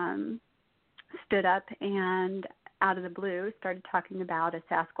had stood up and out of the blue started talking about a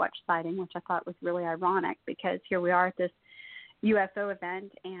Sasquatch sighting, which I thought was really ironic because here we are at this UFO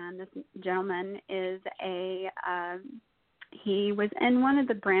event, and this gentleman is he was in one of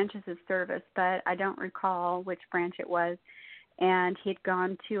the branches of service, but I don't recall which branch it was, and he had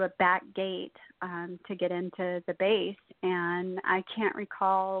gone to a back gate to get into the base, and I can't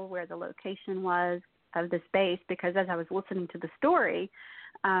recall where the location was of this base because as I was listening to the story,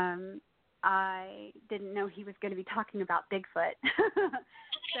 I didn't know he was going to be talking about Bigfoot.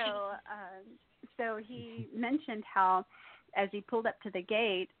 So he mentioned how as he pulled up to the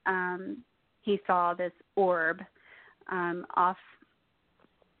gate, he saw this orb off.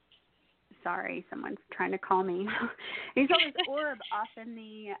 Sorry, someone's trying to call me. He saw this orb off in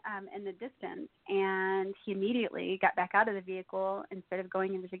the distance, and he immediately got back out of the vehicle instead of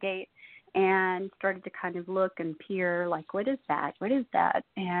going into the gate and started to kind of look and peer, like, what is that? What is that?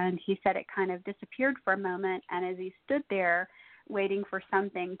 And he said it kind of disappeared for a moment, and as he stood there waiting for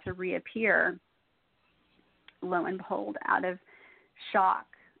something to reappear, lo and behold, out of shock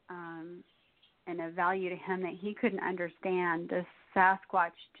and a value to him that he couldn't understand, the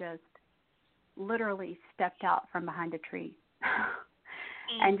Sasquatch just literally stepped out from behind a tree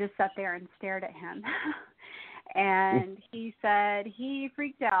and just sat there and stared at him. And he said he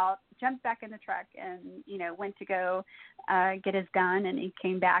freaked out, jumped back in the truck, and went to go get his gun, and he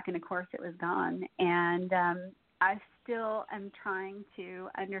came back, and of course it was gone. And I still am trying to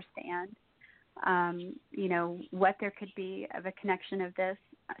understand what there could be of a connection of this.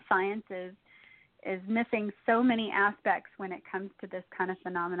 Science is missing so many aspects when it comes to this kind of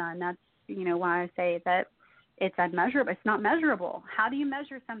phenomenon. That's why I say that it's unmeasurable. It's not measurable. How do you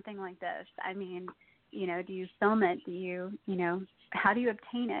measure something like this? I mean, do you film it? Do you, how do you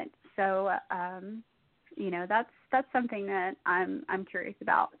obtain it? So, that's something that I'm curious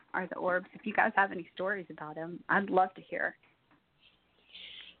about, are the orbs. If you guys have any stories about them, I'd love to hear.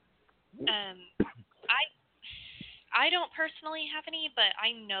 I don't personally have any, but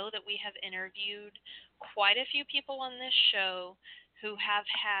I know that we have interviewed quite a few people on this show who have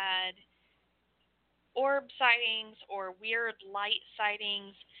had orb sightings or weird light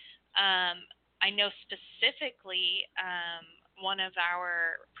sightings. I know specifically one of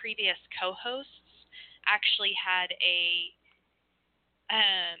our previous co-hosts actually had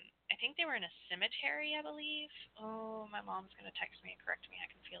I think they were in a cemetery, I believe. Oh, my mom's going to text me and correct me. I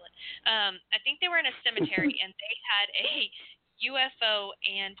can feel it. I think they were in a cemetery, and they had a UFO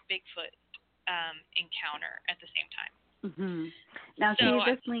and Bigfoot encounter at the same time. Mm-hmm. Now,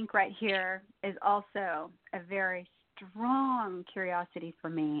 see, this link right here is also a very strong curiosity for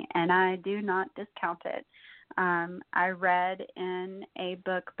me, and I do not discount it. I read in a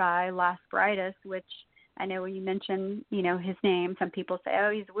book by Las Brightus, which I know when you mention, his name, some people say,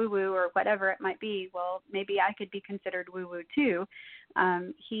 oh, he's woo-woo or whatever it might be. Well, maybe I could be considered woo-woo too.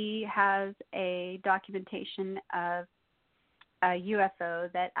 He has a documentation of a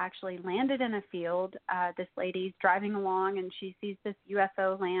UFO that actually landed in a field. This lady's driving along and she sees this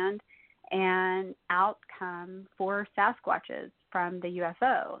UFO land, and out come 4 Sasquatches from the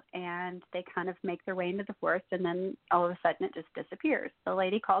UFO, and they kind of make their way into the forest, and then all of a sudden it just disappears. The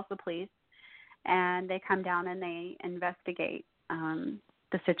lady calls the police, and they come down and they investigate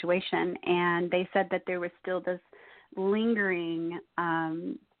the situation, and they said that there was still this lingering,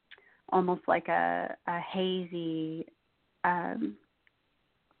 almost like a hazy, kind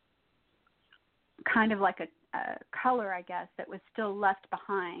of like a color, I guess, that was still left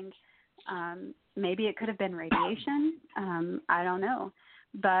behind. Maybe it could have been radiation. I don't know,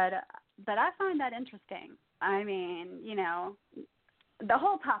 but I find that interesting. I mean, the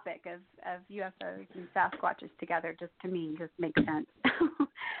whole topic of UFOs and Sasquatches together just to me just makes sense.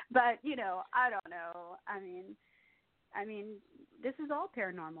 But, I don't know. I mean, this is all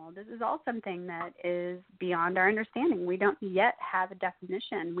paranormal. This is all something that is beyond our understanding. We don't yet have a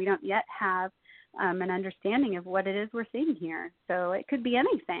definition. We don't yet have an understanding of what it is we're seeing here. So it could be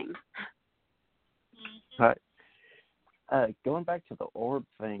anything. Going back to the orb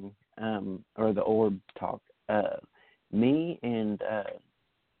thing, or the orb talk, me and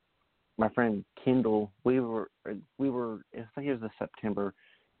my friend Kendall, we were. I think it was September.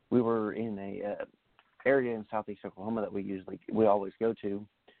 We were in a area in southeast Oklahoma that we always go to,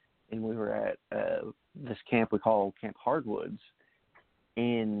 and we were at this camp we call Camp Hardwoods,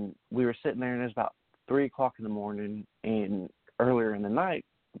 and we were sitting there, and it was about 3:00 in the morning, and earlier in the night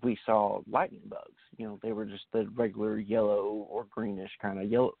we saw lightning bugs. You know, they were just the regular yellow or greenish kind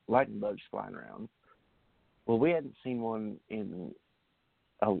of yellow lightning bugs flying around. Well, we hadn't seen one in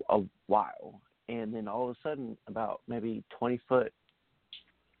a while, and then all of a sudden, about maybe 20 foot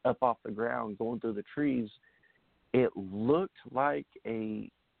up off the ground, going through the trees, it looked like a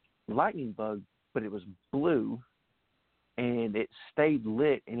lightning bug, but it was blue, and it stayed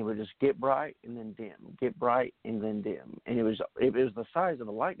lit, and it would just get bright and then dim, get bright and then dim, and it was the size of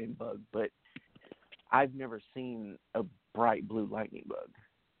a lightning bug, but I've never seen a bright blue lightning bug.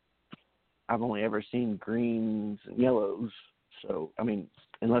 I've only ever seen greens and yellows. So, I mean,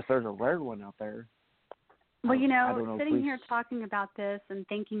 unless there's a rare one out there. Well, you know, I don't know, sitting here talking about this and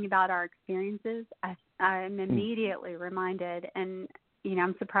thinking about our experiences, I'm immediately reminded, and, you know,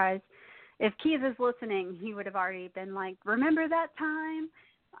 I'm surprised. If Keith is listening, he would have already been like, remember that time?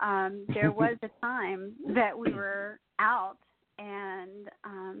 There was a time that we were out and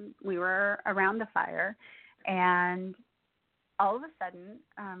we were around the fire, and all of a sudden,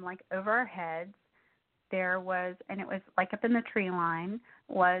 like over our heads, there was, and it was like up in the tree line,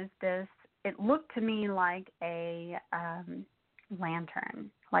 was this, it looked to me like a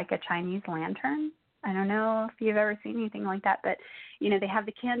lantern, like a Chinese lantern. I don't know if you've ever seen anything like that, but, you know, they have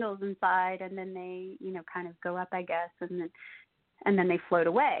the candles inside, and then they, you know, kind of go up, I guess, and then they float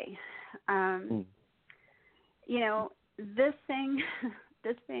away. You know, this thing,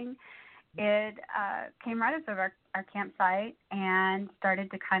 it came right up over our campsite and started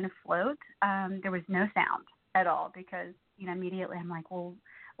to kind of float. There was no sound at all because, you know, immediately I'm like, well,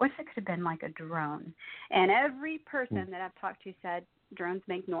 what if it could have been like a drone? And every person that I've talked to said drones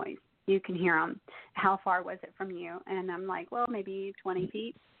make noise. You can hear them. How far was it from you? And I'm like, well, maybe 20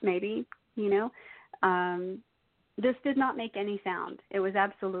 feet, maybe, you know. This did not make any sound. It was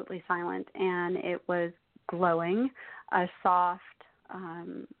absolutely silent, and it was glowing, a soft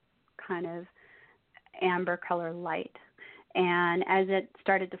kind of amber color light. And as it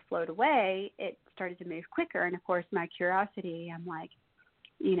started to float away, it started to move quicker. And, of course, my curiosity, I'm like,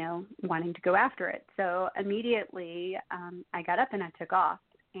 you know, wanting to go after it. So immediately I got up and I took off.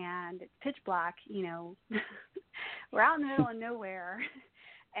 And it's pitch black, you know, we're out in the middle of nowhere,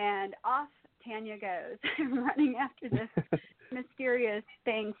 and off Tanya goes, running after this mysterious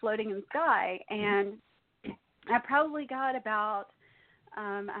thing floating in the sky. And I probably got about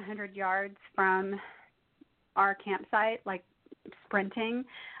 100 yards from our campsite, like sprinting,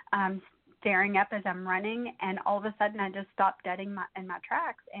 staring up as I'm running, and all of a sudden I just stopped dead in my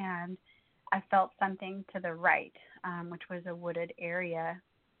tracks, and I felt something to the right, which was a wooded area.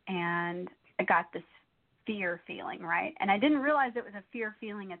 And I got this fear feeling, right? And I didn't realize it was a fear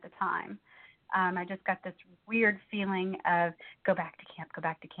feeling at the time. I just got this weird feeling of go back to camp, go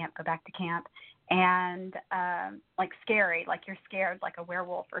back to camp, go back to camp. And like scary, like you're scared like a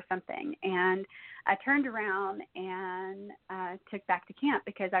werewolf or something. And I turned around and took back to camp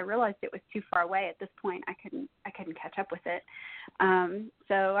because I realized it was too far away at this point. I couldn't catch up with it.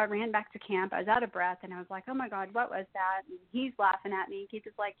 So I ran back to camp. I was out of breath, and I was like, oh, my God, what was that? And he's laughing at me. Keith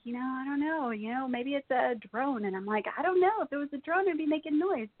is like, you know, I don't know. You know, maybe it's a drone. And I'm like, I don't know. If it was a drone, it would be making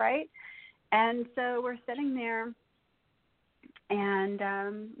noise, right? And so we're sitting there,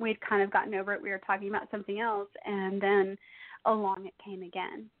 and we'd kind of gotten over it. We were talking about something else, and then along it came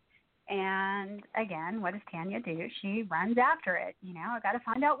again. And again, what does Tanya do? She runs after it. You know, I got to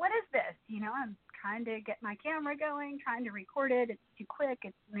find out, what is this? You know, I'm trying to get my camera going, trying to record it. It's too quick.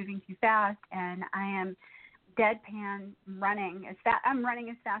 It's moving too fast. And I am deadpan running I'm running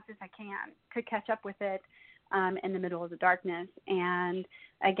as fast as I can to catch up with it in the middle of the darkness. And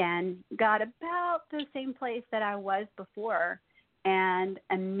again, got about the same place that I was before and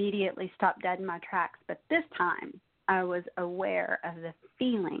immediately stopped dead in my tracks. But this time I was aware of the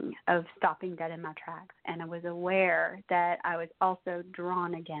feeling of stopping dead in my tracks, and I was aware that I was also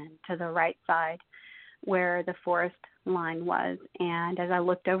drawn again to the right side where the forest line was. And as I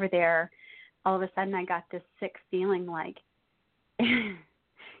looked over there, all of a sudden I got this sick feeling like,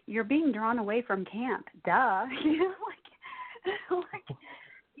 you're being drawn away from camp, duh. You know, like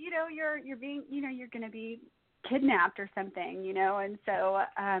you know, you're being, you know, you're going to be kidnapped or something, you know. And so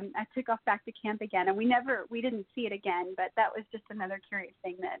I took off back to camp again, and we didn't see it again, but that was just another curious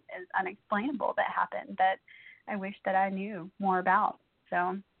thing that is unexplainable that happened, that I wish that I knew more about.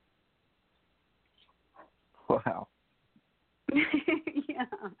 So. Wow. Yeah.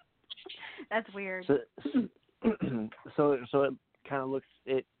 That's weird. So, so it kind of looks.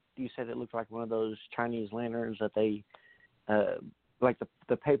 You said it looked like one of those Chinese lanterns that they, like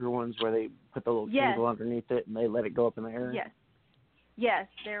the paper ones where they put the little candle underneath it and they let it go up in the air. Yes,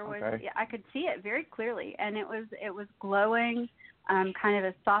 there was. Okay. I could see it very clearly, and it was glowing, kind of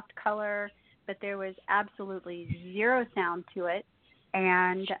a soft color, but there was absolutely zero sound to it,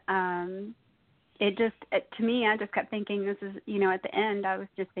 and to me, I just kept thinking this is, at the end, I was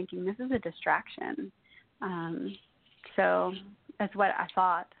just thinking this is a distraction. So that's what I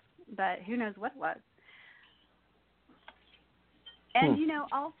thought, but who knows what it was. And,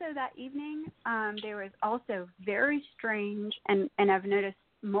 also that evening, there was also very strange, and I've noticed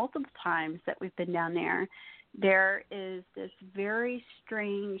multiple times that we've been down there is this very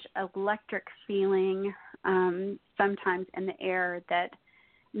strange electric feeling sometimes in the air that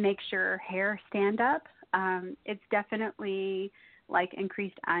makes your hair stand up. It's definitely like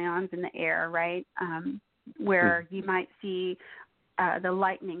increased ions in the air, right? Where you might see the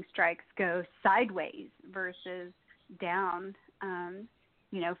lightning strikes go sideways versus down,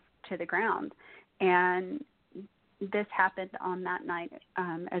 to the ground. And this happened on that night,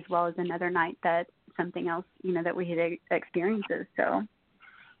 as well as another night that something else, that we had experienced. So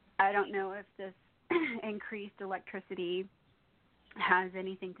I don't know if this increased electricity has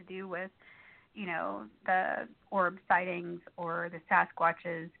anything to do with, the orb sightings or the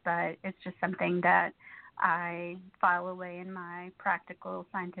Sasquatches, but it's just something that I file away in my practical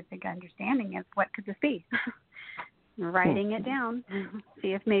scientific understanding of what could this be. Writing it down,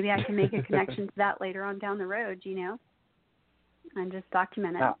 see if maybe I can make a connection to that later on down the road, and just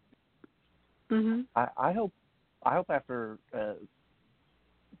document it. Now, I hope after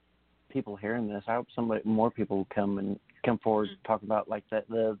people hearing this, I hope more people will come forward and talk about like that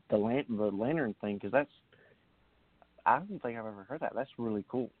the lantern thing, because I don't think I've ever heard that. That's really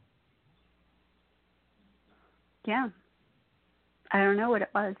cool. Yeah, I don't know what it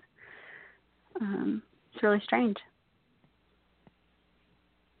was. It's really strange.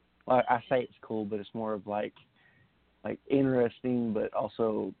 Well, I say it's cool, but it's more of like interesting, but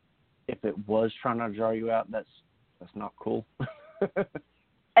also if it was trying to draw you out, that's not cool.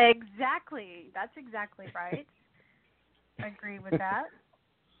 Exactly. That's exactly right. I agree with that.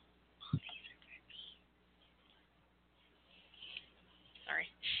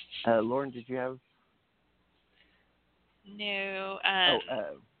 Sorry. Lauren, did you have? No.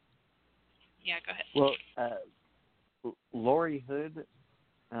 Yeah, go ahead. Well, Lori Hood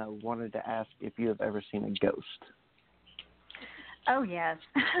wanted to ask if you have ever seen a ghost. Oh, yes.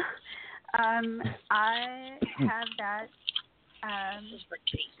 I have that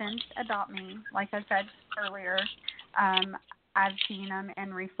sense about me. Like I said earlier, I've seen them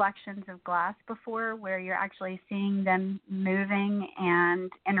in reflections of glass before, where you're actually seeing them moving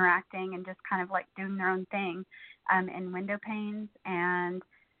and interacting and just kind of like doing their own thing in window panes and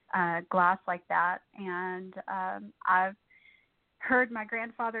glass like that. And I've heard my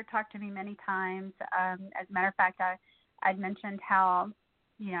grandfather talk to me many times. As a matter of fact, I'd mentioned how,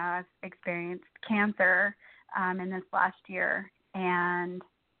 I've experienced cancer in this last year. And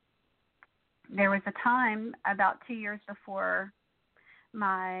there was a time about 2 years before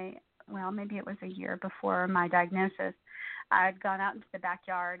maybe it was a year before my diagnosis, I'd gone out into the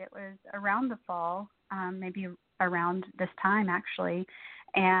backyard. It was around the fall, maybe around this time actually,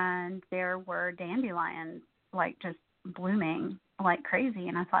 and there were dandelions like just blooming like crazy.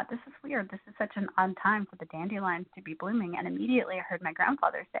 And I thought, this is weird. This is such an odd time for the dandelions to be blooming. And immediately I heard my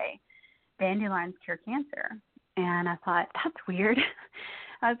grandfather say, dandelions cure cancer. And I thought, that's weird.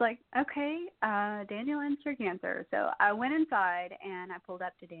 I was like, okay, dandelions cure cancer. So I went inside and I pulled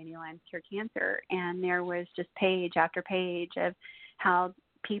up to Dandelions Cure Cancer, and there was just page after page of how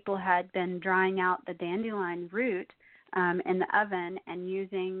people had been drying out the dandelion root in the oven and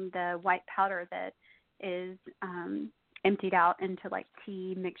using the white powder that is emptied out into like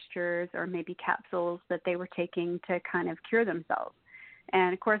tea mixtures or maybe capsules that they were taking to kind of cure themselves.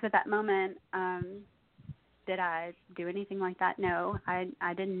 And of course, at that moment, did I do anything like that? No,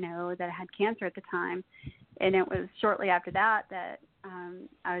 I didn't know that I had cancer at the time. And it was shortly after that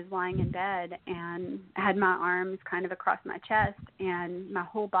I was lying in bed and I had my arms kind of across my chest, and my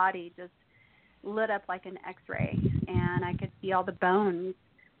whole body just lit up like an X-ray, and I could see all the bones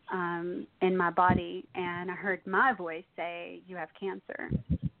in my body, and I heard my voice say, "You have cancer."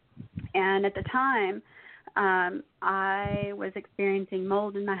 And at the time, I was experiencing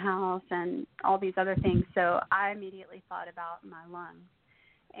mold in my house and all these other things, so I immediately thought about my lungs.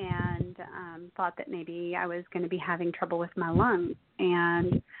 and thought that maybe I was going to be having trouble with my lungs.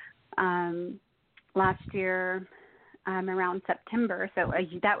 And last year, around September, so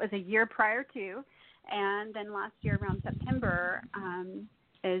that was a year prior to, and then last year around September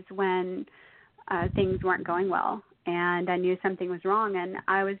is when things weren't going well, and I knew something was wrong, and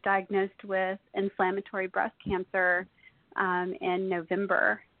I was diagnosed with inflammatory breast cancer in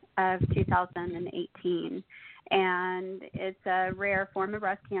November of 2018. And it's a rare form of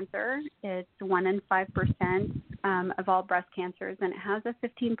breast cancer. It's 1 in 5% of all breast cancers, and it has a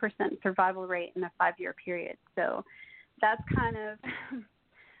 15% survival rate in a 5-year period. So that's kind of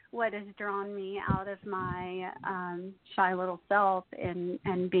what has drawn me out of my shy little self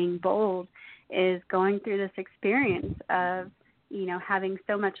and being bold, is going through this experience of, having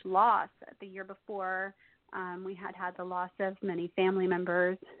so much loss. The year before, we had the loss of many family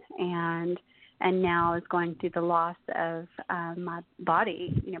members, and now is going through the loss of my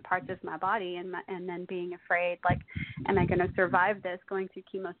body, parts of my body, and then being afraid, like, am I going to survive this, going through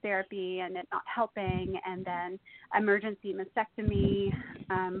chemotherapy and it not helping, and then emergency mastectomy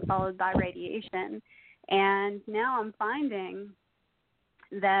followed by radiation. And now I'm finding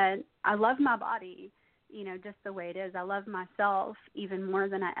that I love my body, just the way it is. I love myself even more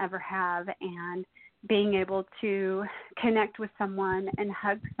than I ever have, and being able to connect with someone and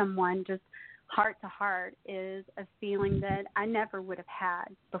hug someone just heart to heart is a feeling that I never would have had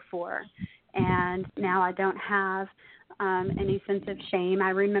before. And now I don't have any sense of shame.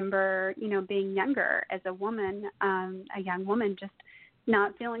 I remember, being younger as a woman, a young woman, just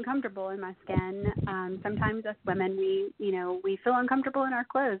not feeling comfortable in my skin. Sometimes us women, we feel uncomfortable in our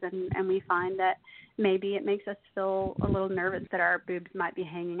clothes, and we find that maybe it makes us feel a little nervous that our boobs might be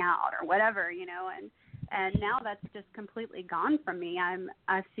hanging out or whatever, and now that's just completely gone from me.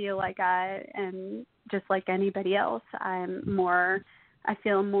 I feel like I am just like anybody else. I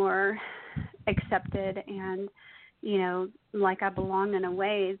feel more accepted and, like I belong in a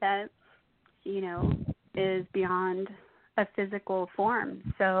way that, is beyond a physical form.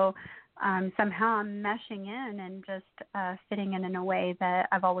 So somehow I'm meshing in and just fitting in a way that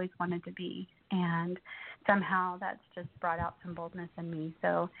I've always wanted to be. And somehow that's just brought out some boldness in me.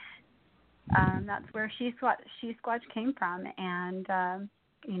 So that's where She Squatch came from, and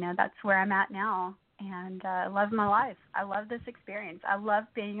that's where I'm at now, and I love my life. I love this experience. I love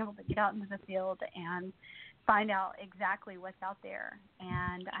being able to get out into the field and find out exactly what's out there,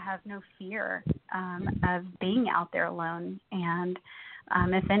 and I have no fear of being out there alone. And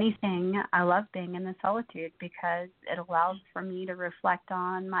if anything, I love being in the solitude because it allows for me to reflect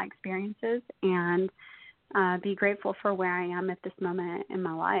on my experiences and be grateful for where I am at this moment in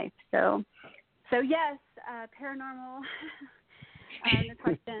my life. So yes, paranormal. The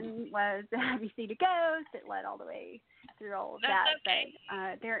question was, have you seen a ghost? It led all the way through all of that. Okay.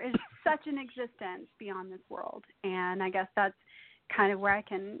 But there is such an existence beyond this world, and I guess that's kind of where I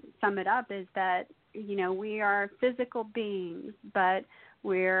can sum it up, is that, we are physical beings, but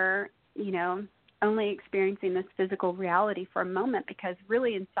we're, only experiencing this physical reality for a moment, because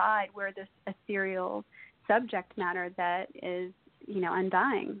really inside we're this ethereal subject matter that is,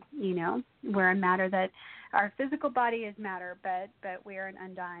 undying. We're a matter that our physical body is matter, but we're an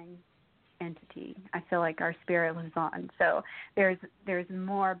undying entity. I feel like our spirit lives on. So there's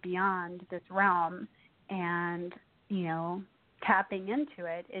more beyond this realm, and tapping into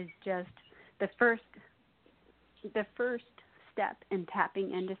it is just the first step in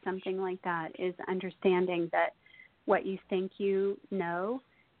tapping into something like that, is understanding that what you think you know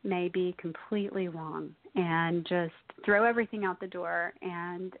may be completely wrong, and just throw everything out the door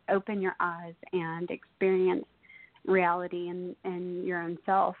and open your eyes and experience reality in your own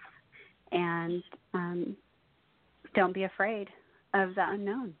self, and don't be afraid of the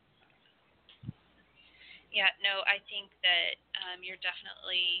unknown. Yeah, no, I think that you're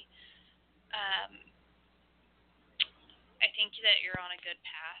definitely I think that you're on a good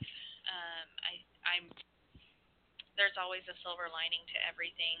path. There's always a silver lining to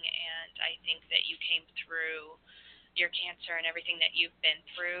everything, and I think that you came through your cancer and everything that you've been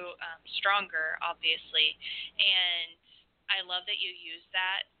through stronger, obviously. And I love that you use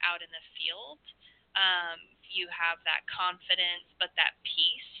that out in the field. You have that confidence, but that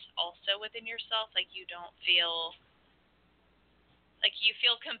peace also within yourself. Like, you don't feel like you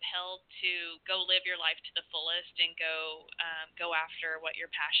feel compelled to go live your life to the fullest and go after what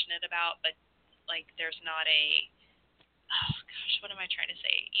you're passionate about, but like there's not a, oh gosh, what am I trying to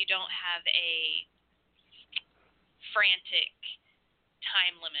say? You don't have a frantic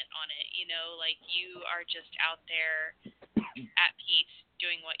time limit on it, like you are just out there at peace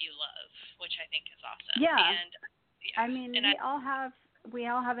doing what you love, which I think is awesome. Yeah. And I mean, we all have we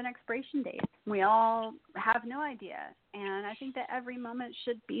all have an expiration date. We all have no idea. And I think that every moment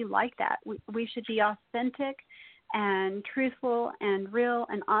should be like that. We should be authentic and truthful and real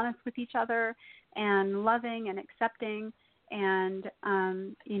and honest with each other and loving and accepting and,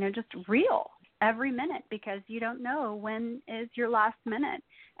 just real every minute, because you don't know when is your last minute.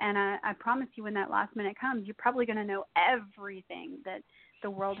 And I promise you, when that last minute comes, you're probably going to know everything that the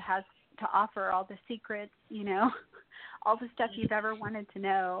world has to offer, all the secrets, all the stuff you've ever wanted to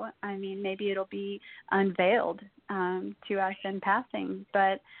know. I mean, maybe it'll be unveiled to us in passing,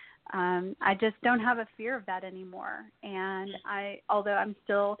 but I just don't have a fear of that anymore. And although I'm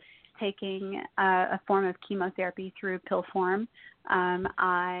still taking a form of chemotherapy through pill form,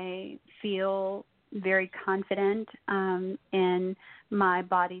 I feel very confident in my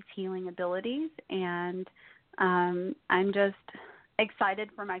body's healing abilities, and I'm just excited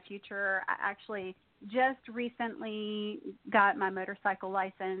for my future. I actually just recently got my motorcycle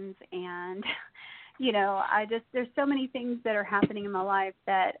license, and there's so many things that are happening in my life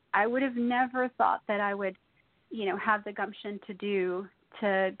that I would have never thought that I would have the gumption to do,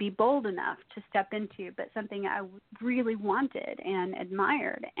 to be bold enough to step into, but something I really wanted and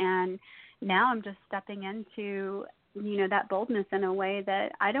admired. And now I'm just stepping into, that boldness in a way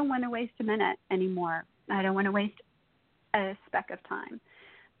that I don't want to waste a minute anymore. I don't want to waste a speck of time.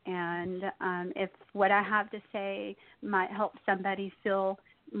 And if what I have to say might help somebody feel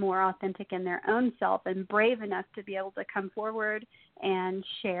more authentic in their own self and brave enough to be able to come forward and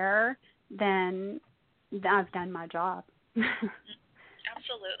share, then I've done my job.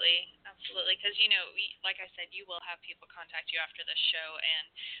 Absolutely. Because, like I said, you will have people contact you after this show and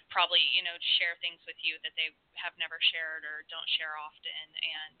probably, share things with you that they have never shared or don't share often.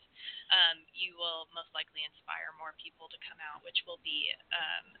 And you will most likely inspire more people to come out, which will be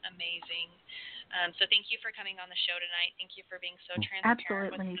amazing. So thank you for coming on the show tonight. Thank you for being so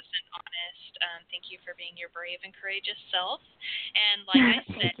transparent with us and honest. Thank you for being your brave and courageous self. And like I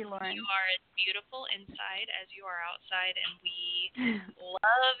said, you are as beautiful inside as you are outside, and we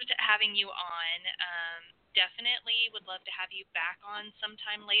loved having you on. Definitely would love to have you back on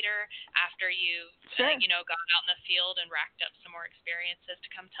sometime later after you've, gone out in the field and racked up some more experiences to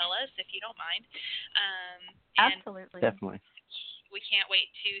come tell us, if you don't mind. Absolutely. Definitely. We can't wait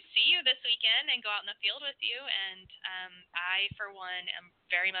to see you this weekend and go out in the field with you. And I, for one, am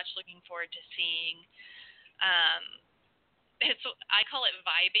very much looking forward to seeing I call it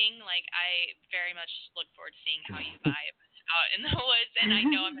vibing. Like, I very much look forward to seeing how you vibe out in the woods. And I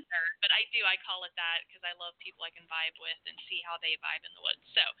know I'm a nerd, but I call it that because I love people I can vibe with and see how they vibe in the woods.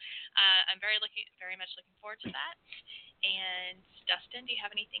 So I'm very much looking forward to that. And Dustin, do you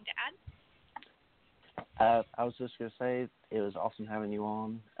have anything to add? I was just going to say it was awesome having you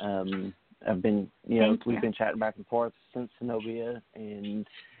on. I've been, we've been chatting back and forth since Zenobia, and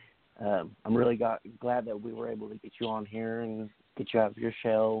I'm really glad that we were able to get you on here and get you out of your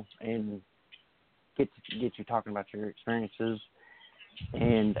shell and get you talking about your experiences,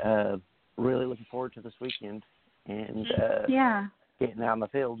 and really looking forward to this weekend and getting out in the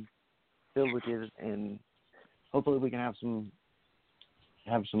field with you, and hopefully we can have some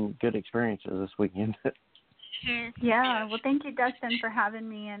good experiences this weekend. Yeah, well, thank you, Dustin, for having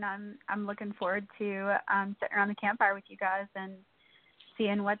me, and I'm looking forward to sitting around the campfire with you guys and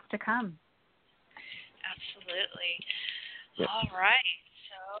seeing what's to come. Absolutely. Yep. All right.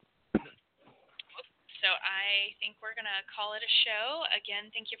 So I think we're going to call it a show. Again,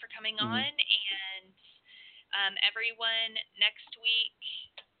 thank you for coming on. And everyone, next week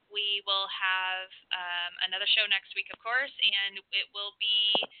we will have another show next week, of course, and it will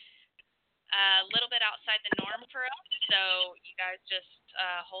be a little bit outside the norm for us. So you guys just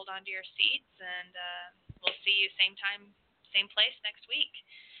hold on to your seats, and we'll see you same time, same place next week.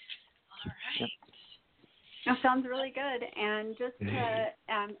 All right. Yep. That sounds really good. And just to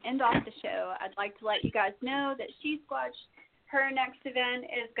end off the show, I'd like to let you guys know that She Squatch, her next event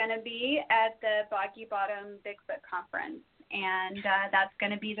is going to be at the Boggy Bottom Bigfoot Conference. And that's going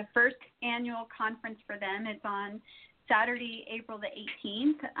to be the first annual conference for them. It's on Saturday, April the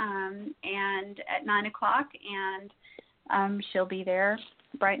 18th, and at 9 o'clock. And she'll be there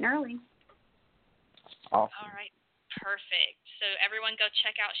bright and early. Awesome. All right. Perfect. So everyone go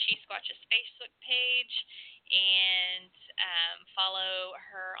check out She Squatch's Facebook page and follow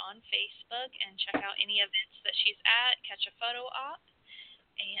her on Facebook and check out any events that she's at, catch a photo op.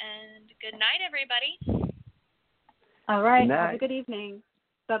 And good night, everybody. All right. Have a good evening.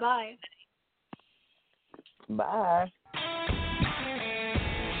 Bye-bye. Bye.